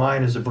heart and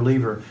mind as a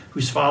believer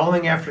who's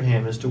following after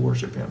Him is to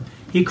worship Him.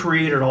 He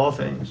created all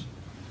things.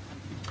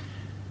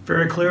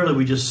 Very clearly,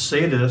 we just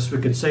say this.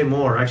 We could say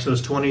more.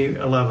 Exodus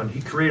 20:11.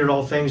 He created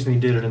all things and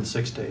He did it in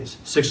 6 days.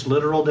 6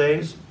 literal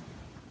days.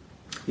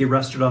 He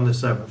rested on the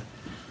seventh.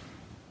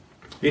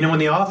 You know, when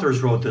the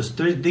authors wrote this,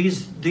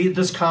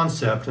 this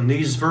concept and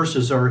these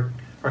verses are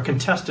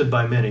contested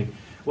by many.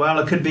 Well,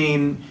 it could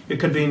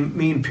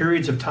mean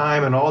periods of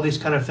time and all these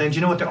kind of things.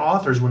 You know what, the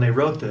authors, when they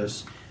wrote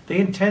this, they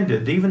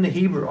intended, even the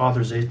Hebrew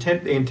authors, they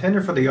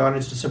intended for the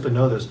audience to simply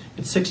know this.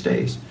 It's 6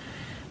 days.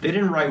 They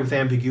didn't write with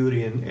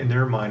ambiguity in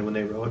their mind when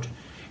they wrote.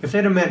 If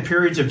they'd have meant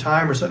periods of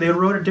time or something, they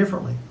wrote it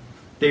differently.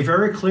 They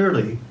very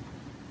clearly,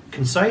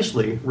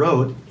 concisely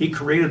wrote, He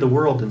created the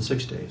world in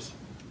 6 days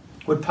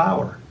with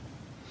power.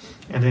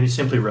 And then He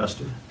simply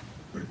rested.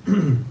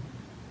 The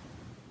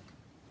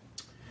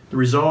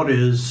result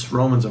is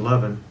Romans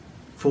 11.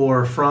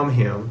 For from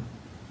Him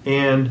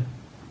and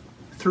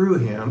through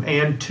Him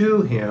and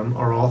to Him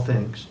are all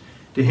things.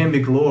 To Him be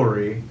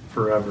glory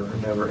forever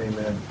and ever.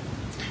 Amen.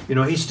 You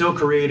know, He's still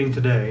creating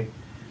today.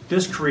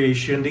 This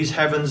creation, these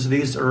heavens,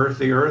 the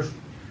earth,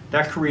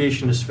 that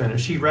creation is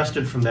finished. He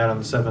rested from that on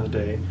the seventh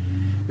day.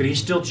 But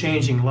He's still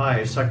changing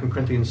lives. 2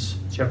 Corinthians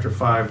chapter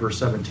 5, verse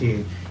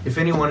 17. If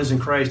anyone is in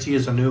Christ, he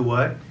is a new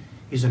what?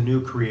 He's a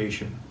new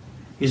creation.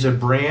 He's a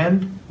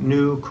brand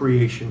new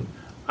creation.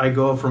 I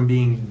go from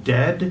being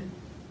dead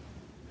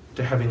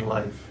to having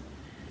life.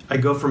 I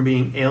go from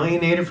being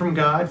alienated from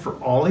God for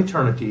all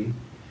eternity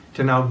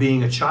to now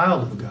being a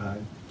child of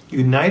God,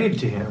 united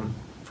to Him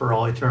for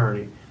all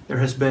eternity. There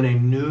has been a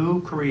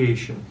new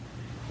creation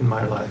in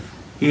my life.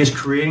 He is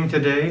creating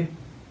today,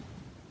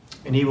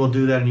 and He will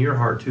do that in your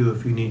heart too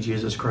if you need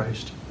Jesus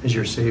Christ as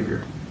your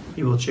Savior.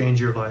 He will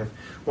change your life.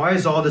 Why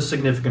is all this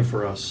significant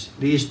for us?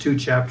 These two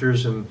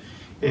chapters and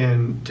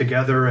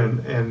together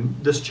and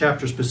this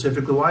chapter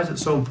specifically, why is it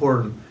so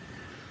important?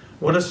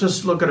 Well, let's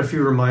just look at a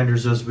few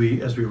reminders as we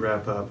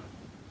wrap up.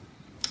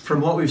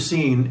 From what we've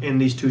seen in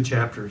these two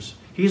chapters,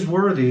 He's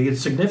worthy.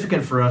 It's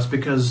significant for us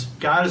because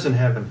God is in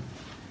heaven.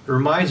 It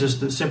reminds us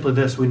that simply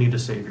this, we need a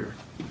Savior.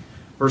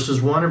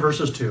 Verses 1 and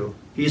verses 2.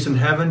 He's in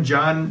heaven.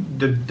 John,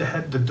 the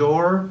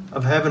door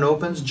of heaven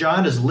opens.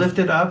 John is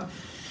lifted up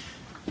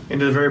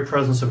into the very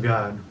presence of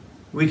God.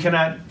 We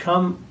cannot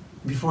come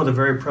before the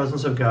very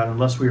presence of God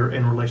unless we are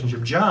in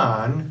relationship.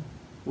 John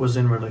was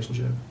in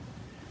relationship.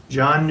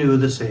 John knew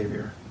the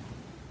Savior.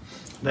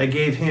 That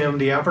gave him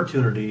the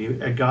opportunity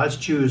at God's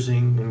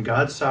choosing and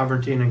God's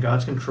sovereignty and in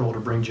God's control to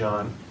bring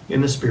John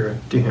in the Spirit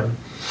to him.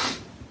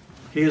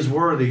 He is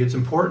worthy. It's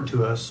important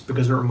to us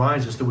because it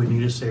reminds us that we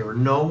need a Savior.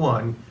 No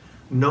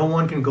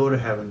one can go to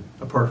heaven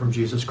apart from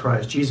Jesus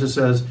Christ. Jesus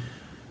says,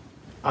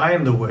 I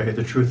am the way,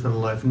 the truth, and the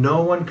life.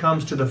 No one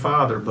comes to the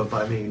Father but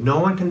by me.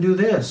 No one can do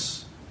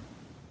this.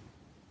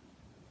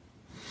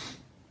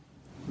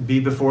 Be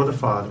before the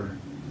Father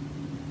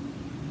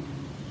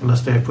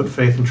unless they have put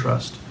faith and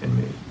trust in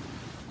me.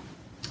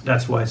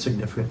 That's why it's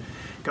significant.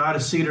 God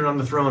is seated on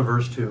the throne,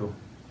 verse 2.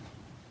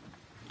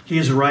 He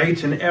is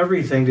right in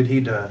everything that he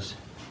does.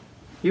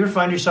 You ever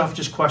find yourself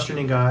just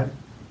questioning God?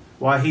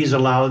 Why he's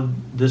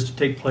allowed this to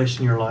take place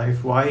in your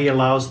life? Why he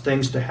allows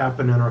things to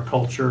happen in our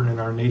culture and in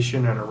our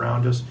nation and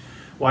around us?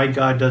 Why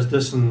God does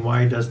this and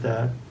why he does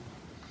that?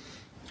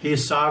 He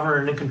is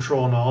sovereign and in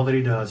control in all that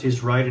he does.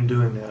 He's right in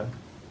doing that.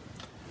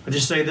 I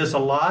just say this, a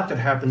lot that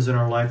happens in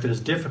our life that is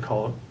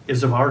difficult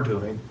is of our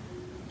doing.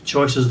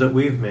 Choices that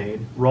we've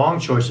made, wrong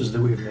choices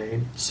that we've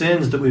made,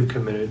 sins that we've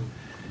committed.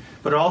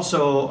 But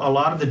also a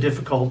lot of the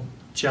difficult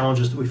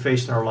challenges that we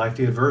face in our life,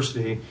 the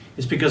adversity,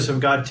 is because of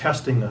God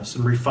testing us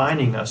and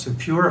refining us and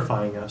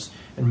purifying us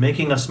and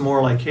making us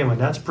more like him. And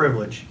that's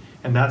privilege,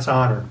 and that's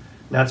honor,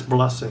 and that's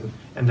blessing,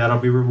 and that'll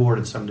be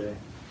rewarded someday.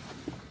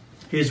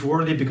 He is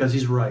worthy because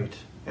he's right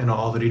in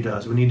all that he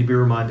does. We need to be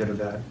reminded of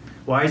that.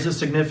 Why is this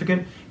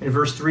significant? In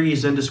verse 3,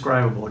 he's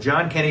indescribable.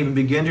 John can't even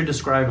begin to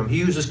describe him. He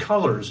uses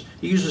colors.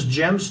 He uses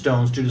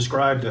gemstones to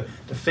describe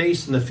the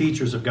face and the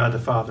features of God the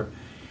Father.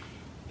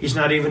 He's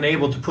not even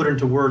able to put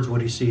into words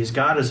what he sees.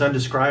 God is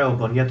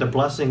undescribable, and yet the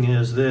blessing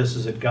is this,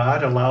 is that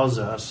God allows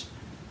us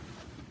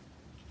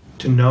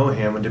to know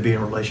him and to be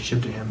in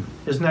relationship to him.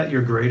 Isn't that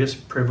your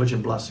greatest privilege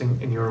and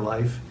blessing in your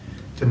life?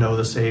 To know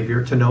the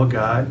Savior, to know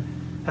God?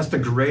 That's the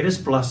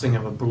greatest blessing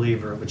of a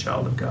believer, of a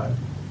child of God,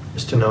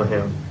 is to know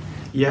him.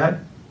 Yet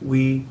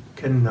we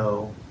can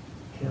know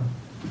him.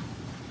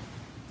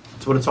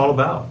 That's what it's all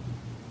about.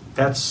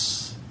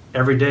 That's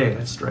every day,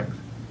 that's strength.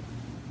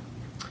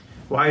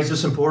 Why is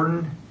this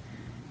important?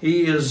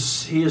 He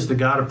is the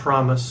God of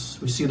promise.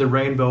 We see the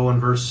rainbow in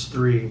verse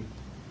 3.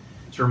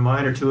 It's a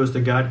reminder to us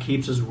that God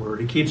keeps his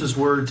word. He keeps his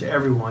word to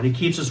everyone. He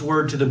keeps his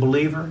word to the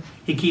believer.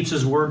 He keeps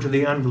his word to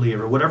the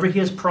unbeliever. Whatever he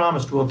has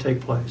promised will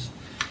take place.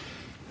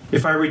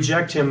 If I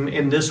reject him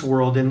in this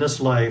world, in this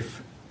life,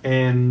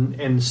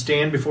 and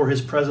stand before his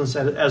presence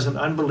as an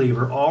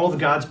unbeliever, all of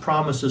God's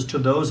promises to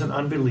those in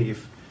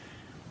unbelief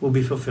will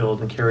be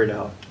fulfilled and carried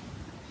out.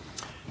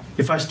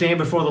 If I stand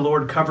before the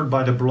Lord covered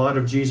by the blood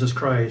of Jesus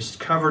Christ,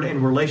 covered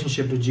in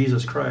relationship to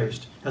Jesus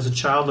Christ, as a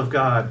child of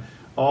God,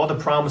 all the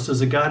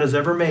promises that God has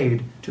ever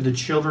made to the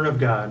children of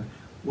God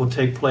will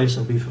take place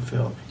and be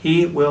fulfilled.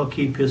 He will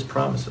keep his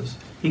promises.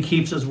 He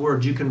keeps his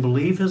word. You can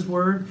believe his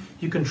word.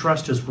 You can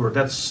trust his word.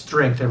 That's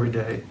strength every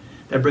day.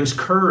 That brings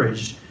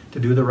courage to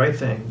do the right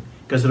thing,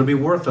 because it'll be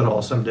worth it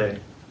all someday.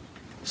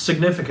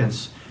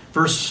 Significance.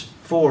 Verse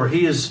 4,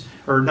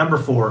 number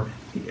 4,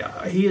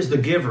 he is the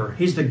giver.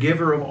 He's the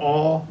giver of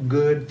all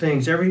good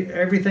things.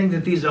 Everything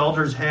that these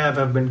elders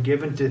have been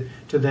given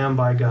to them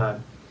by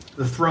God.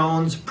 The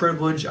thrones,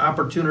 privilege,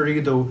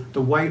 opportunity,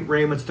 the white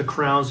raiments, the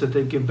crowns that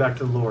they give back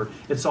to the Lord.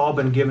 It's all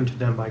been given to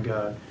them by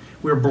God.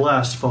 We're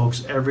blessed,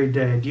 folks, every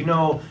day. Do you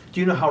know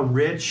how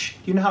rich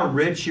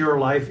your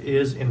life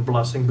is in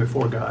blessing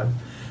before God?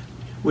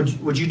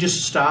 Would you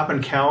just stop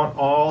and count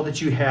all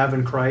that you have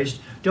in Christ?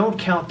 Don't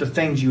count the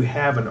things you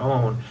have and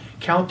own.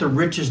 Count the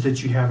riches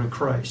that you have in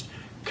Christ.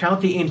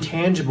 Count the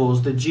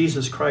intangibles that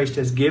Jesus Christ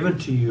has given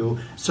to you,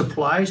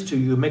 supplies to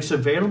you, makes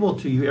available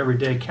to you every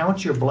day.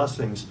 Count your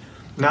blessings,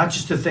 not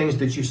just the things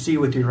that you see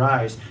with your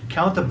eyes.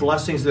 Count the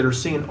blessings that are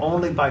seen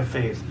only by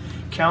faith.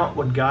 Count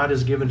what God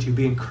has given to you.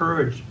 Be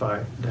encouraged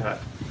by that.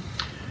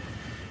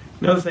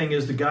 Another thing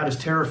is that God is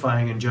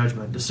terrifying in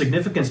judgment. The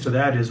significance to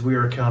that is we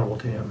are accountable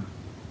to him.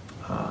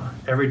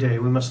 Every day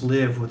we must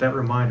live with that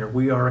reminder.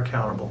 We are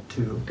accountable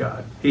to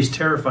God. He's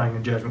terrifying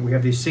in judgment. We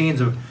have these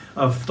scenes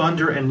of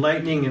thunder and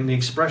lightning and the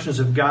expressions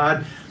of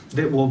God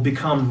that will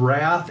become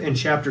wrath in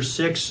chapter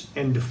 6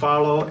 and to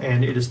follow,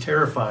 and it is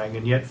terrifying.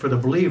 And yet for the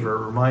believer,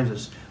 it reminds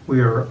us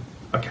we are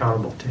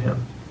accountable to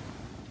him.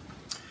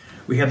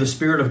 We have the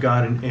Spirit of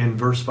God in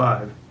verse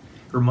 5. It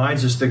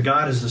reminds us that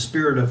God is the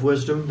Spirit of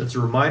wisdom. That's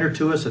a reminder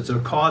to us. It's a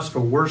cause for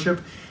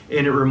worship.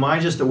 And it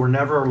reminds us that we're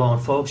never alone.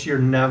 Folks, you're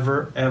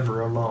never,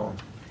 ever alone.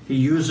 He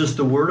uses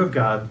the Word of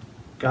God.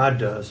 God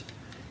does.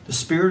 The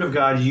Spirit of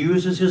God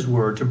uses his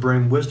Word to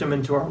bring wisdom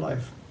into our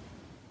life.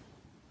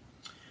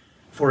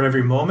 For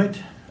every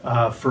moment,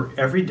 for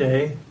every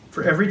day,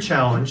 for every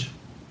challenge,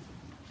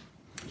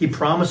 he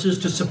promises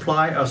to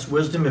supply us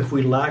wisdom. If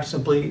we lack,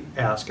 simply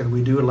ask. And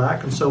we do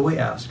lack, and so we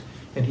ask.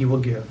 And he will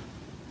give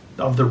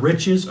of the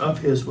riches of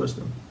his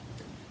wisdom.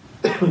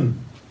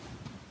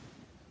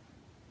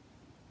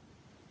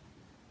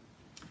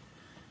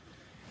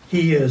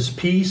 He is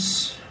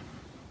peace.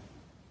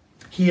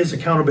 He is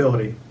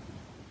accountability.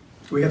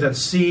 We have that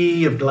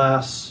sea of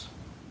glass.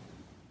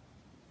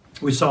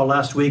 We saw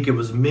last week it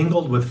was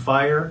mingled with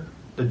fire,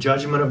 the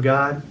judgment of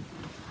God.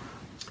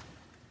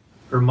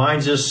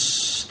 Reminds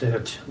us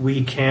that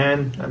we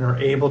can and are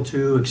able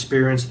to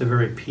experience the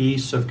very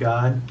peace of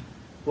God.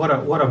 What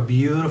a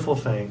beautiful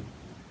thing.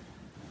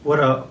 What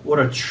a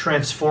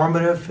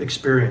transformative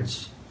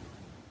experience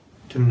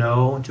to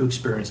know and to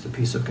experience the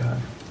peace of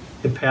God.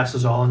 It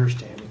passes all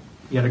understanding.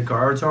 Yet it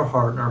guards our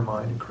heart and our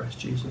mind in Christ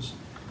Jesus.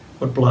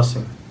 What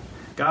blessing.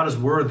 God is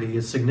worthy.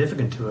 It's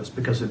significant to us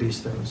because of these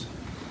things.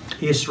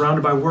 He is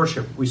surrounded by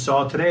worship. We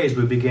saw it today as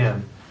we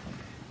began.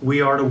 We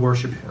are to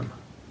worship Him.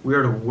 We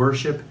are to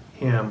worship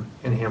Him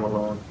and Him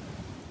alone.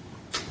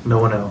 No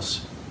one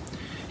else.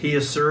 He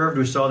is served.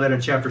 We saw that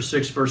in chapter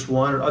 6, verse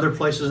 1, and other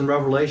places in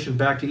Revelation,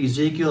 back to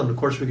Ezekiel, and of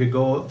course we could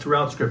go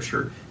throughout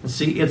Scripture and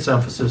see its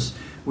emphasis.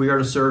 We are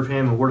to serve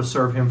Him, and we're to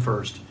serve Him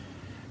first.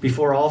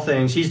 Before all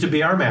things, He's to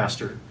be our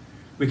master.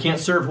 We can't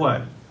serve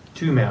what?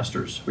 Two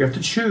masters. We have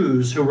to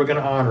choose who we're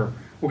going to honor.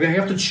 We're going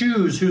to have to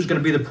choose who's going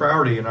to be the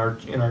priority in our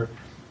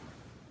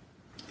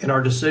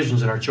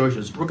decisions and our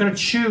choices. We're going to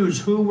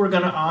choose who we're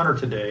going to honor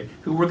today,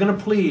 who we're going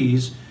to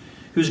please,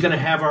 who's going to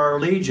have our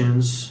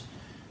allegiance.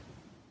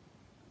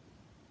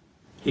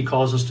 He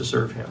calls us to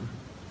serve Him.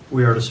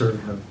 We are to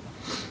serve Him.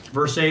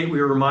 Verse 8, we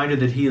are reminded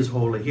that He is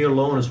holy. He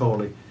alone is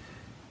holy.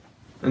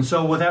 And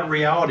so with that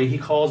reality, He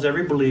calls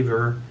every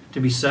believer to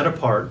be set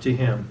apart to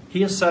Him.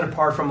 He is set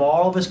apart from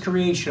all of His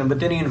creation, but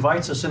then He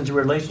invites us into a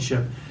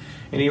relationship.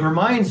 And He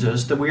reminds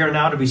us that we are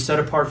now to be set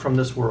apart from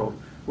this world.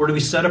 We're to be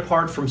set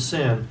apart from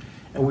sin.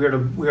 And we are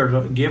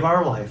to give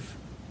our life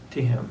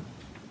to Him.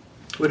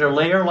 We're to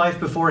lay our life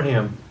before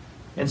Him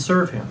and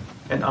serve Him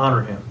and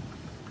honor Him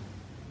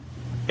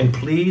and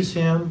please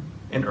Him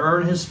and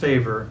earn His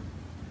favor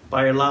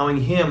by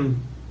allowing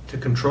Him to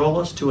control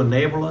us, to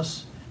enable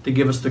us, to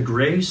give us the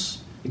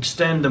grace,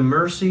 extend the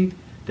mercy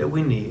that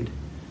we need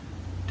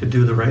to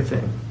do the right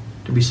thing,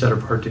 to be set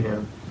apart to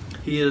Him.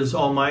 He is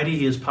almighty.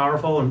 He is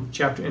powerful.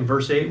 In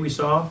verse 8 we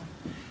saw.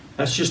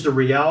 That's just the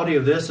reality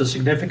of this. The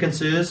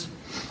significance is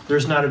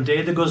there's not a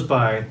day that goes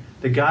by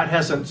that God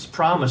hasn't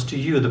promised to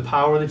you the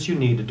power that you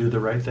need to do the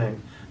right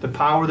thing. The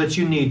power that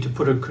you need to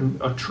put a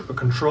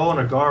control and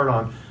a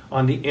guard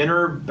on the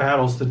inner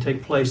battles that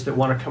take place that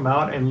want to come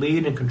out and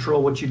lead and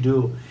control what you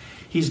do.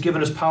 He's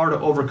given us power to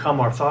overcome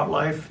our thought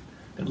life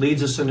that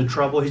leads us into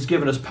trouble. He's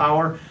given us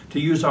power to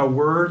use our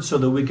words so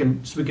that we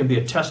can be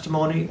a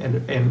testimony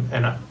and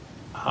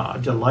a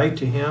delight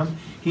to Him.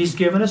 He's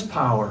given us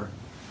power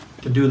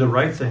to do the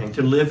right thing,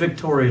 to live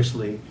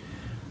victoriously,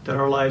 that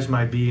our lives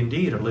might be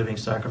indeed a living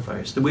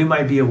sacrifice, that we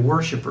might be a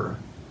worshiper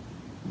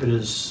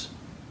that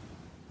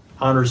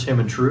honors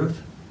Him in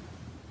truth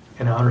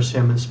and honors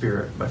Him in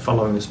spirit by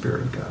following the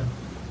Spirit of God.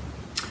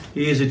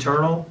 He is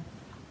eternal.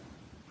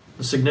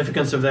 The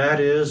significance of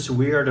that is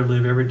we are to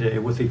live every day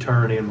with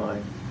eternity in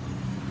mind.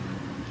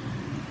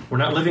 We're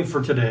not living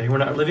for today. We're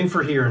not living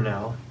for here and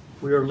now.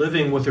 We are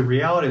living with the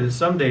reality that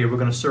someday we're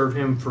going to serve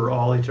Him for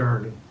all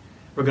eternity.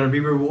 We're going to be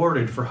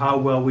rewarded for how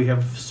well we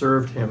have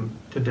served Him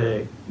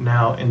today,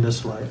 now in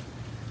this life.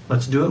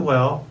 Let's do it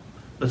well.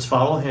 Let's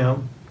follow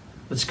Him.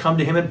 Let's come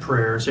to Him in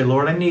prayer and say,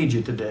 Lord, I need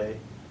You today.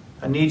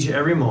 I need You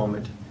every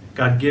moment.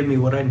 God, give me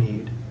what I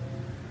need.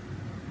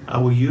 I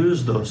will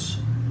use those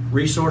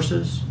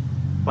resources.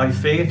 By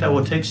faith, I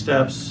will take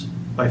steps.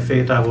 By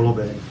faith, I will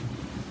obey.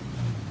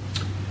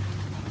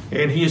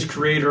 And He is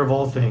creator of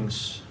all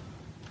things.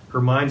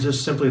 Reminds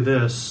us simply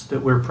this,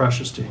 that we're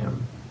precious to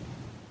Him.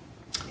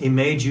 He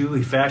made you.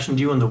 He fashioned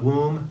you in the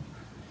womb.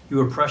 You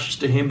were precious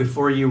to Him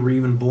before you were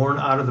even born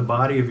out of the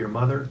body of your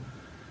mother.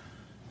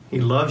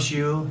 He loves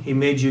you. He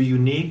made you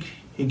unique.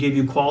 He gave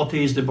you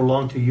qualities that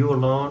belong to you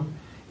alone.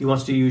 He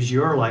wants to use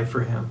your life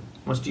for Him.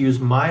 He wants to use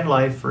my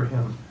life for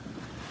Him.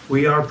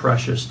 We are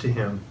precious to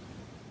Him.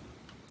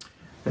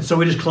 And so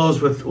we just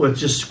close with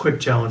just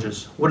quick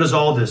challenges. What does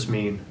all this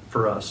mean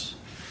for us?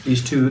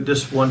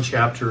 This one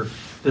chapter,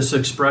 this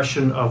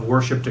expression of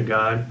worship to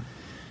God.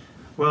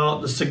 Well,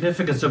 the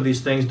significance of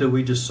these things that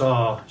we just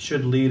saw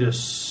should lead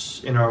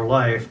us in our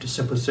life to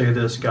simply say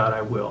this, God,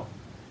 I will.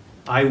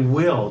 I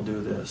will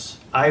do this.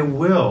 I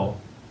will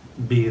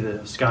be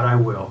this. God, I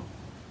will.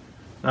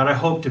 Not I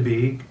hope to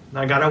be.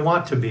 Not God, I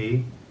want to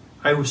be.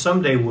 I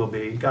someday will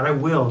be. God, I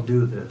will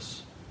do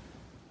this.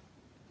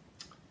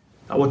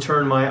 I will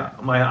turn my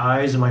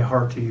eyes and my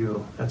heart to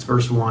You. That's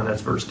verse 1.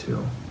 That's verse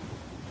 2.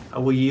 I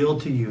will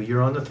yield to You.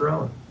 You're on the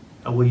throne.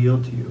 I will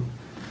yield to You.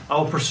 I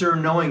will pursue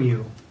knowing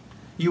You.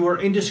 You are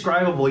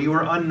indescribable. You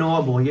are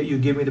unknowable, yet You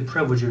give me the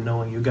privilege of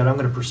knowing You. God, I'm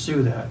going to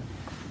pursue that.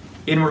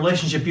 In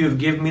relationship, You have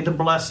given me the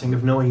blessing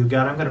of knowing You.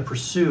 God, I'm going to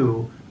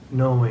pursue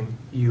knowing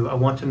You. I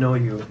want to know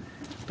You.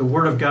 The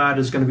Word of God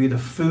is going to be the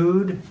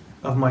food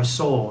of my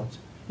soul.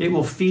 It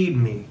will feed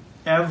me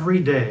every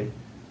day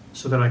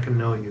so that I can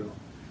know You.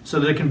 So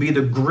that it can be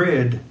the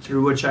grid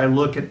through which I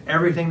look at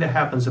everything that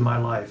happens in my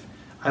life.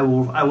 I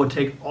will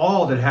take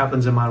all that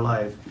happens in my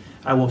life.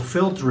 I will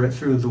filter it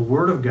through the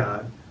Word of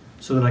God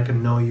so that I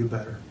can know You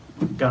better.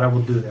 God, I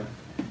will do that.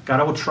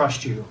 God, I will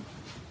trust You.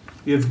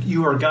 If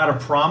You are God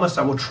of promise,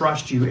 I will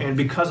trust You. And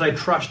because I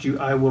trust You,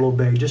 I will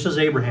obey, just as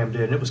Abraham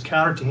did. And it was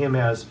counted to him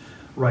as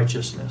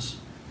righteousness.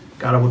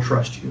 God, I will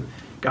trust You.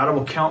 God, I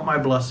will count my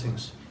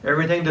blessings.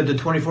 Everything that the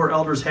 24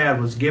 elders had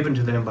was given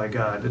to them by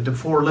God. That the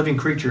 4 living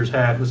creatures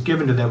had was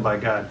given to them by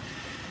God.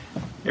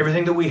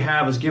 Everything that we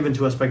have is given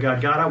to us by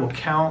God. God, I will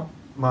count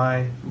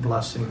my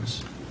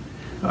blessings.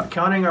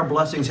 Counting our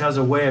blessings has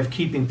a way of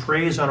keeping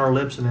praise on our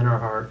lips and in our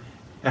heart.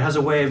 It has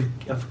a way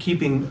of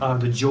keeping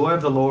the joy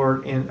of the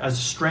Lord as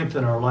strength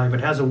in our life.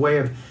 It has a way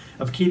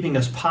of keeping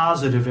us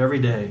positive every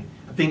day,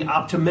 of being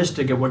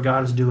optimistic at what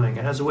God is doing.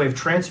 It has a way of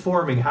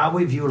transforming how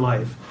we view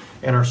life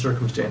and our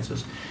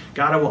circumstances.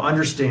 God, I will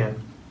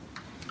understand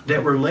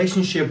that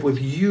relationship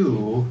with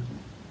you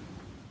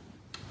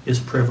is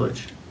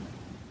privilege.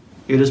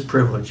 It is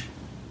privilege.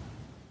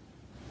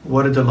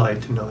 What a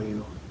delight to know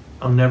you.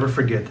 I'll never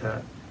forget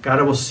that. God,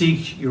 I will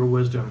seek your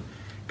wisdom.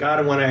 God,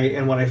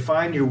 and when I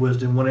find your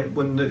wisdom,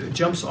 when it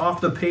jumps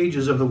off the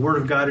pages of the Word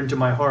of God into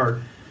my heart,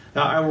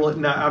 I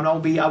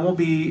won't be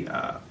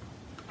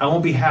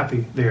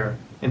happy there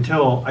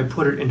until I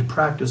put it into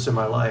practice in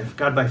my life.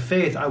 God, by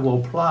faith, I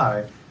will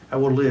apply, I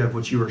will live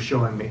what you are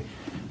showing me.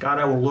 God,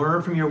 I will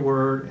learn from your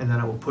Word, and then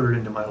I will put it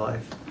into my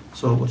life,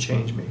 so it will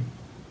change me.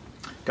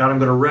 God, I'm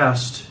going to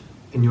rest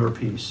in your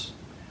peace.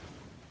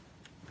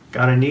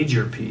 God, I need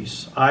your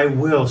peace. I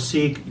will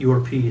seek your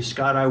peace.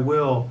 God, I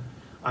will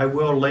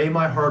lay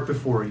my heart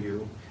before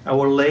you. I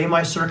will lay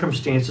my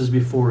circumstances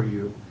before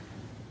you.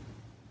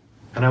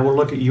 And I will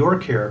look at your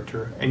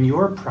character and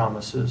your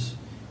promises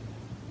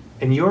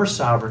and your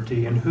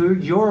sovereignty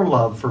and your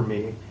love for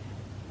me.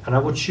 And I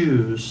will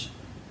choose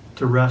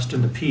to rest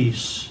in the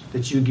peace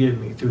that you give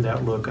me through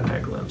that look and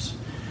that glimpse.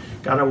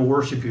 God, I will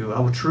worship you. I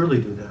will truly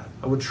do that.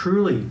 I will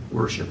truly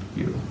worship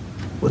you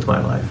with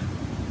my life.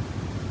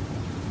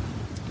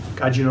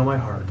 God, you know my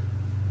heart.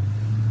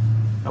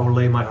 I will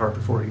lay my heart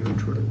before you and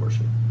truly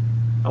worship.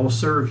 I will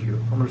serve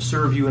you. I'm going to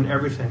serve you in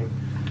everything.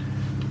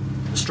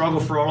 The struggle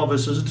for all of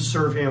us is to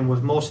serve him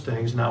with most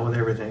things, not with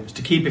everything. It's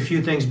to keep a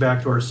few things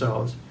back to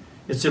ourselves.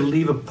 It's to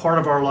leave a part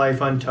of our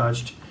life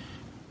untouched.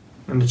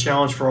 And the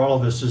challenge for all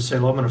of us is to say,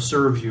 Lord, I'm going to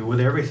serve you with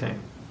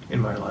everything in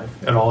my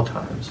life at all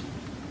times.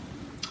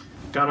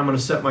 God, I'm going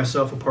to set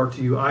myself apart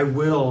to you. I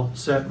will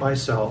set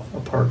myself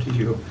apart to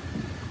you.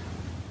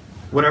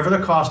 Whatever the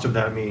cost of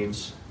that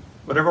means,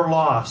 whatever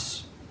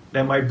loss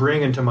that might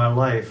bring into my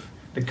life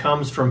that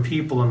comes from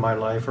people in my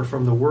life or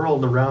from the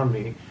world around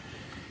me,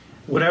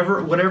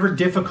 whatever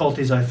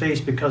difficulties I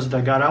face because of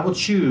that, God, I will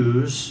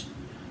choose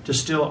to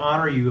still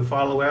honor you,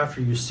 follow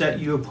after you, set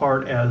you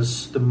apart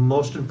as the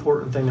most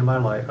important thing in my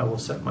life. I will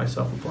set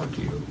myself apart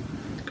to you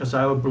because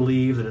I would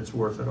believe that it's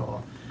worth it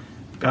all.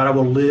 God, I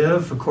will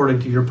live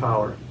according to your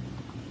power.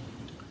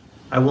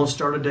 I won't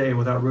start a day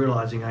without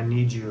realizing I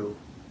need you.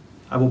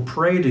 I will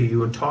pray to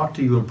you and talk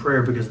to you in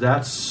prayer because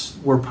that's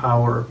where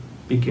power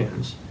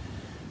begins.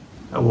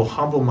 I will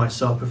humble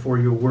myself before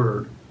your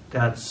word.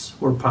 That's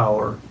where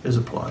power is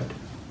applied.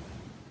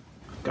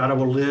 God, I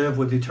will live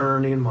with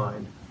eternity in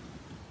mind,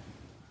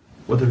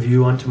 with a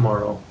view on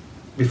tomorrow,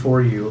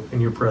 before you in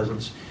your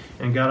presence.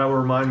 And God, I will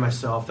remind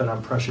myself that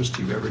I'm precious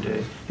to you every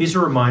day. These are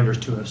reminders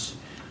to us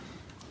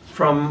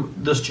from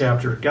this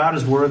chapter. God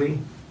is worthy.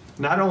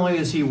 Not only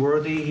is he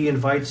worthy, he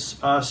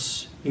invites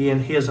us, he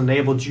has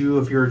enabled you,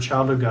 if you're a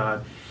child of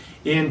God,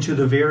 into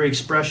the very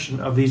expression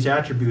of these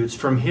attributes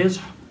from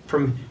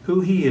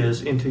who he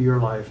is into your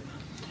life.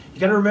 You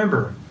got to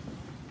remember,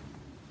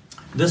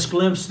 this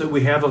glimpse that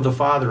we have of the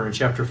Father in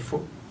chapter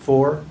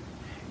 4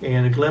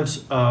 and a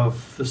glimpse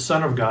of the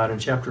Son of God in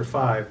chapter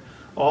 5,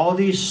 all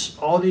these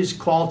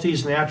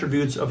qualities and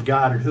attributes of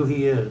God and who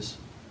he is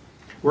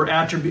are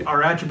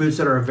attributes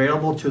that are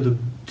available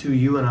to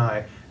you and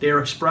I. They are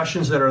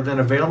expressions that are then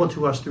available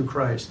to us through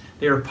Christ.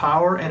 They are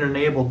power and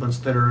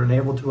enablements that are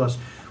enabled to us.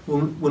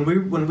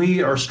 When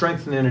we are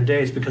strengthened in a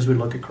day, it's because we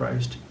look at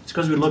Christ. It's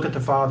because we look at the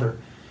Father.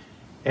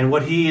 And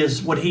what he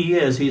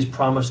is, he's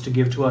promised to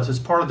give to us. It's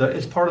part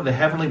of the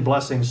heavenly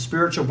blessings,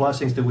 spiritual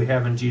blessings that we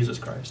have in Jesus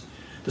Christ.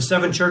 The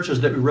 7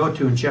 churches that we wrote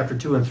to in chapter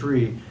 2 and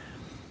 3,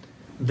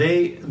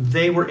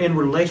 they were in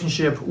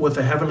relationship with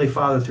the Heavenly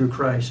Father through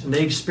Christ. And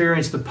they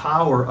experienced the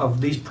power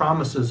of these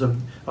promises,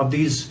 of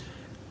these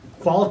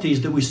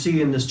qualities that we see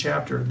in this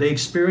chapter. They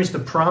experienced the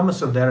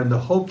promise of that and the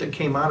hope that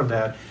came out of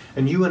that.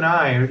 And you and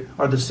I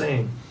are the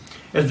same.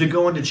 As we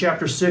go into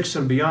chapter 6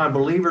 and beyond,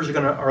 believers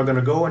are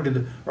going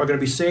to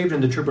be saved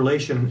in the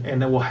tribulation,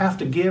 and they will have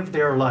to give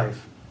their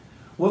life.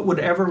 What would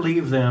ever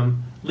lead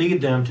them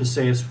to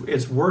say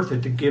it's worth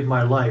it to give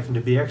my life and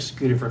to be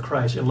executed for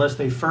Christ, unless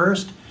they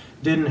first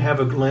didn't have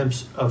a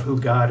glimpse of who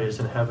God is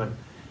in heaven,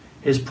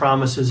 his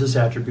promises, his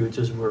attributes,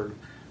 his word.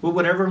 What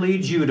would ever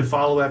lead you to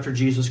follow after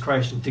Jesus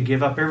Christ and to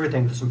give up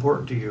everything that's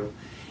important to you,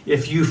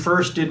 if you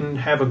first didn't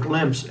have a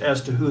glimpse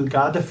as to who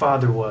God the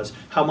Father was,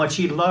 how much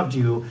he loved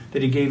you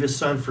that he gave his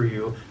Son for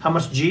you, how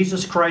much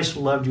Jesus Christ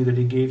loved you that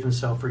he gave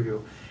himself for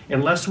you?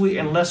 Unless we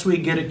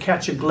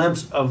catch a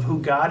glimpse of who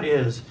God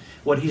is,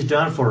 what he's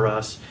done for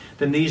us,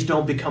 then these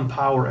don't become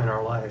power in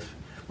our life.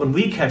 When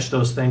we catch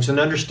those things and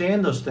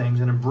understand those things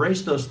and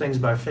embrace those things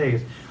by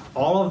faith,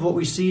 all of what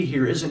we see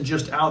here isn't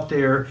just out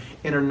there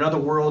in another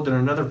world, in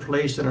another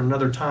place, in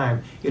another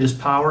time. It is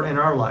power in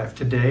our life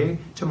today,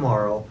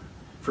 tomorrow,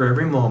 for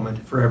every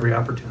moment, for every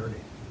opportunity.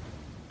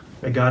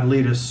 May God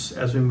lead us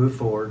as we move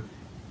forward.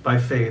 By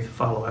faith,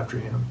 follow after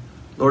him.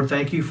 Lord,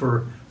 thank you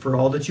for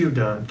all that you've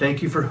done.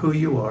 Thank you for who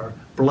you are.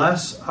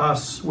 Bless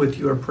us with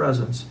your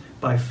presence.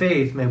 By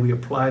faith, may we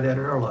apply that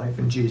in our life.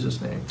 In Jesus'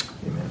 name,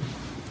 amen.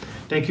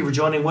 Thank you for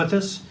joining with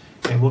us,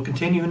 and we'll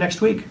continue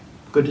next week.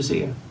 Good to see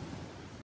you.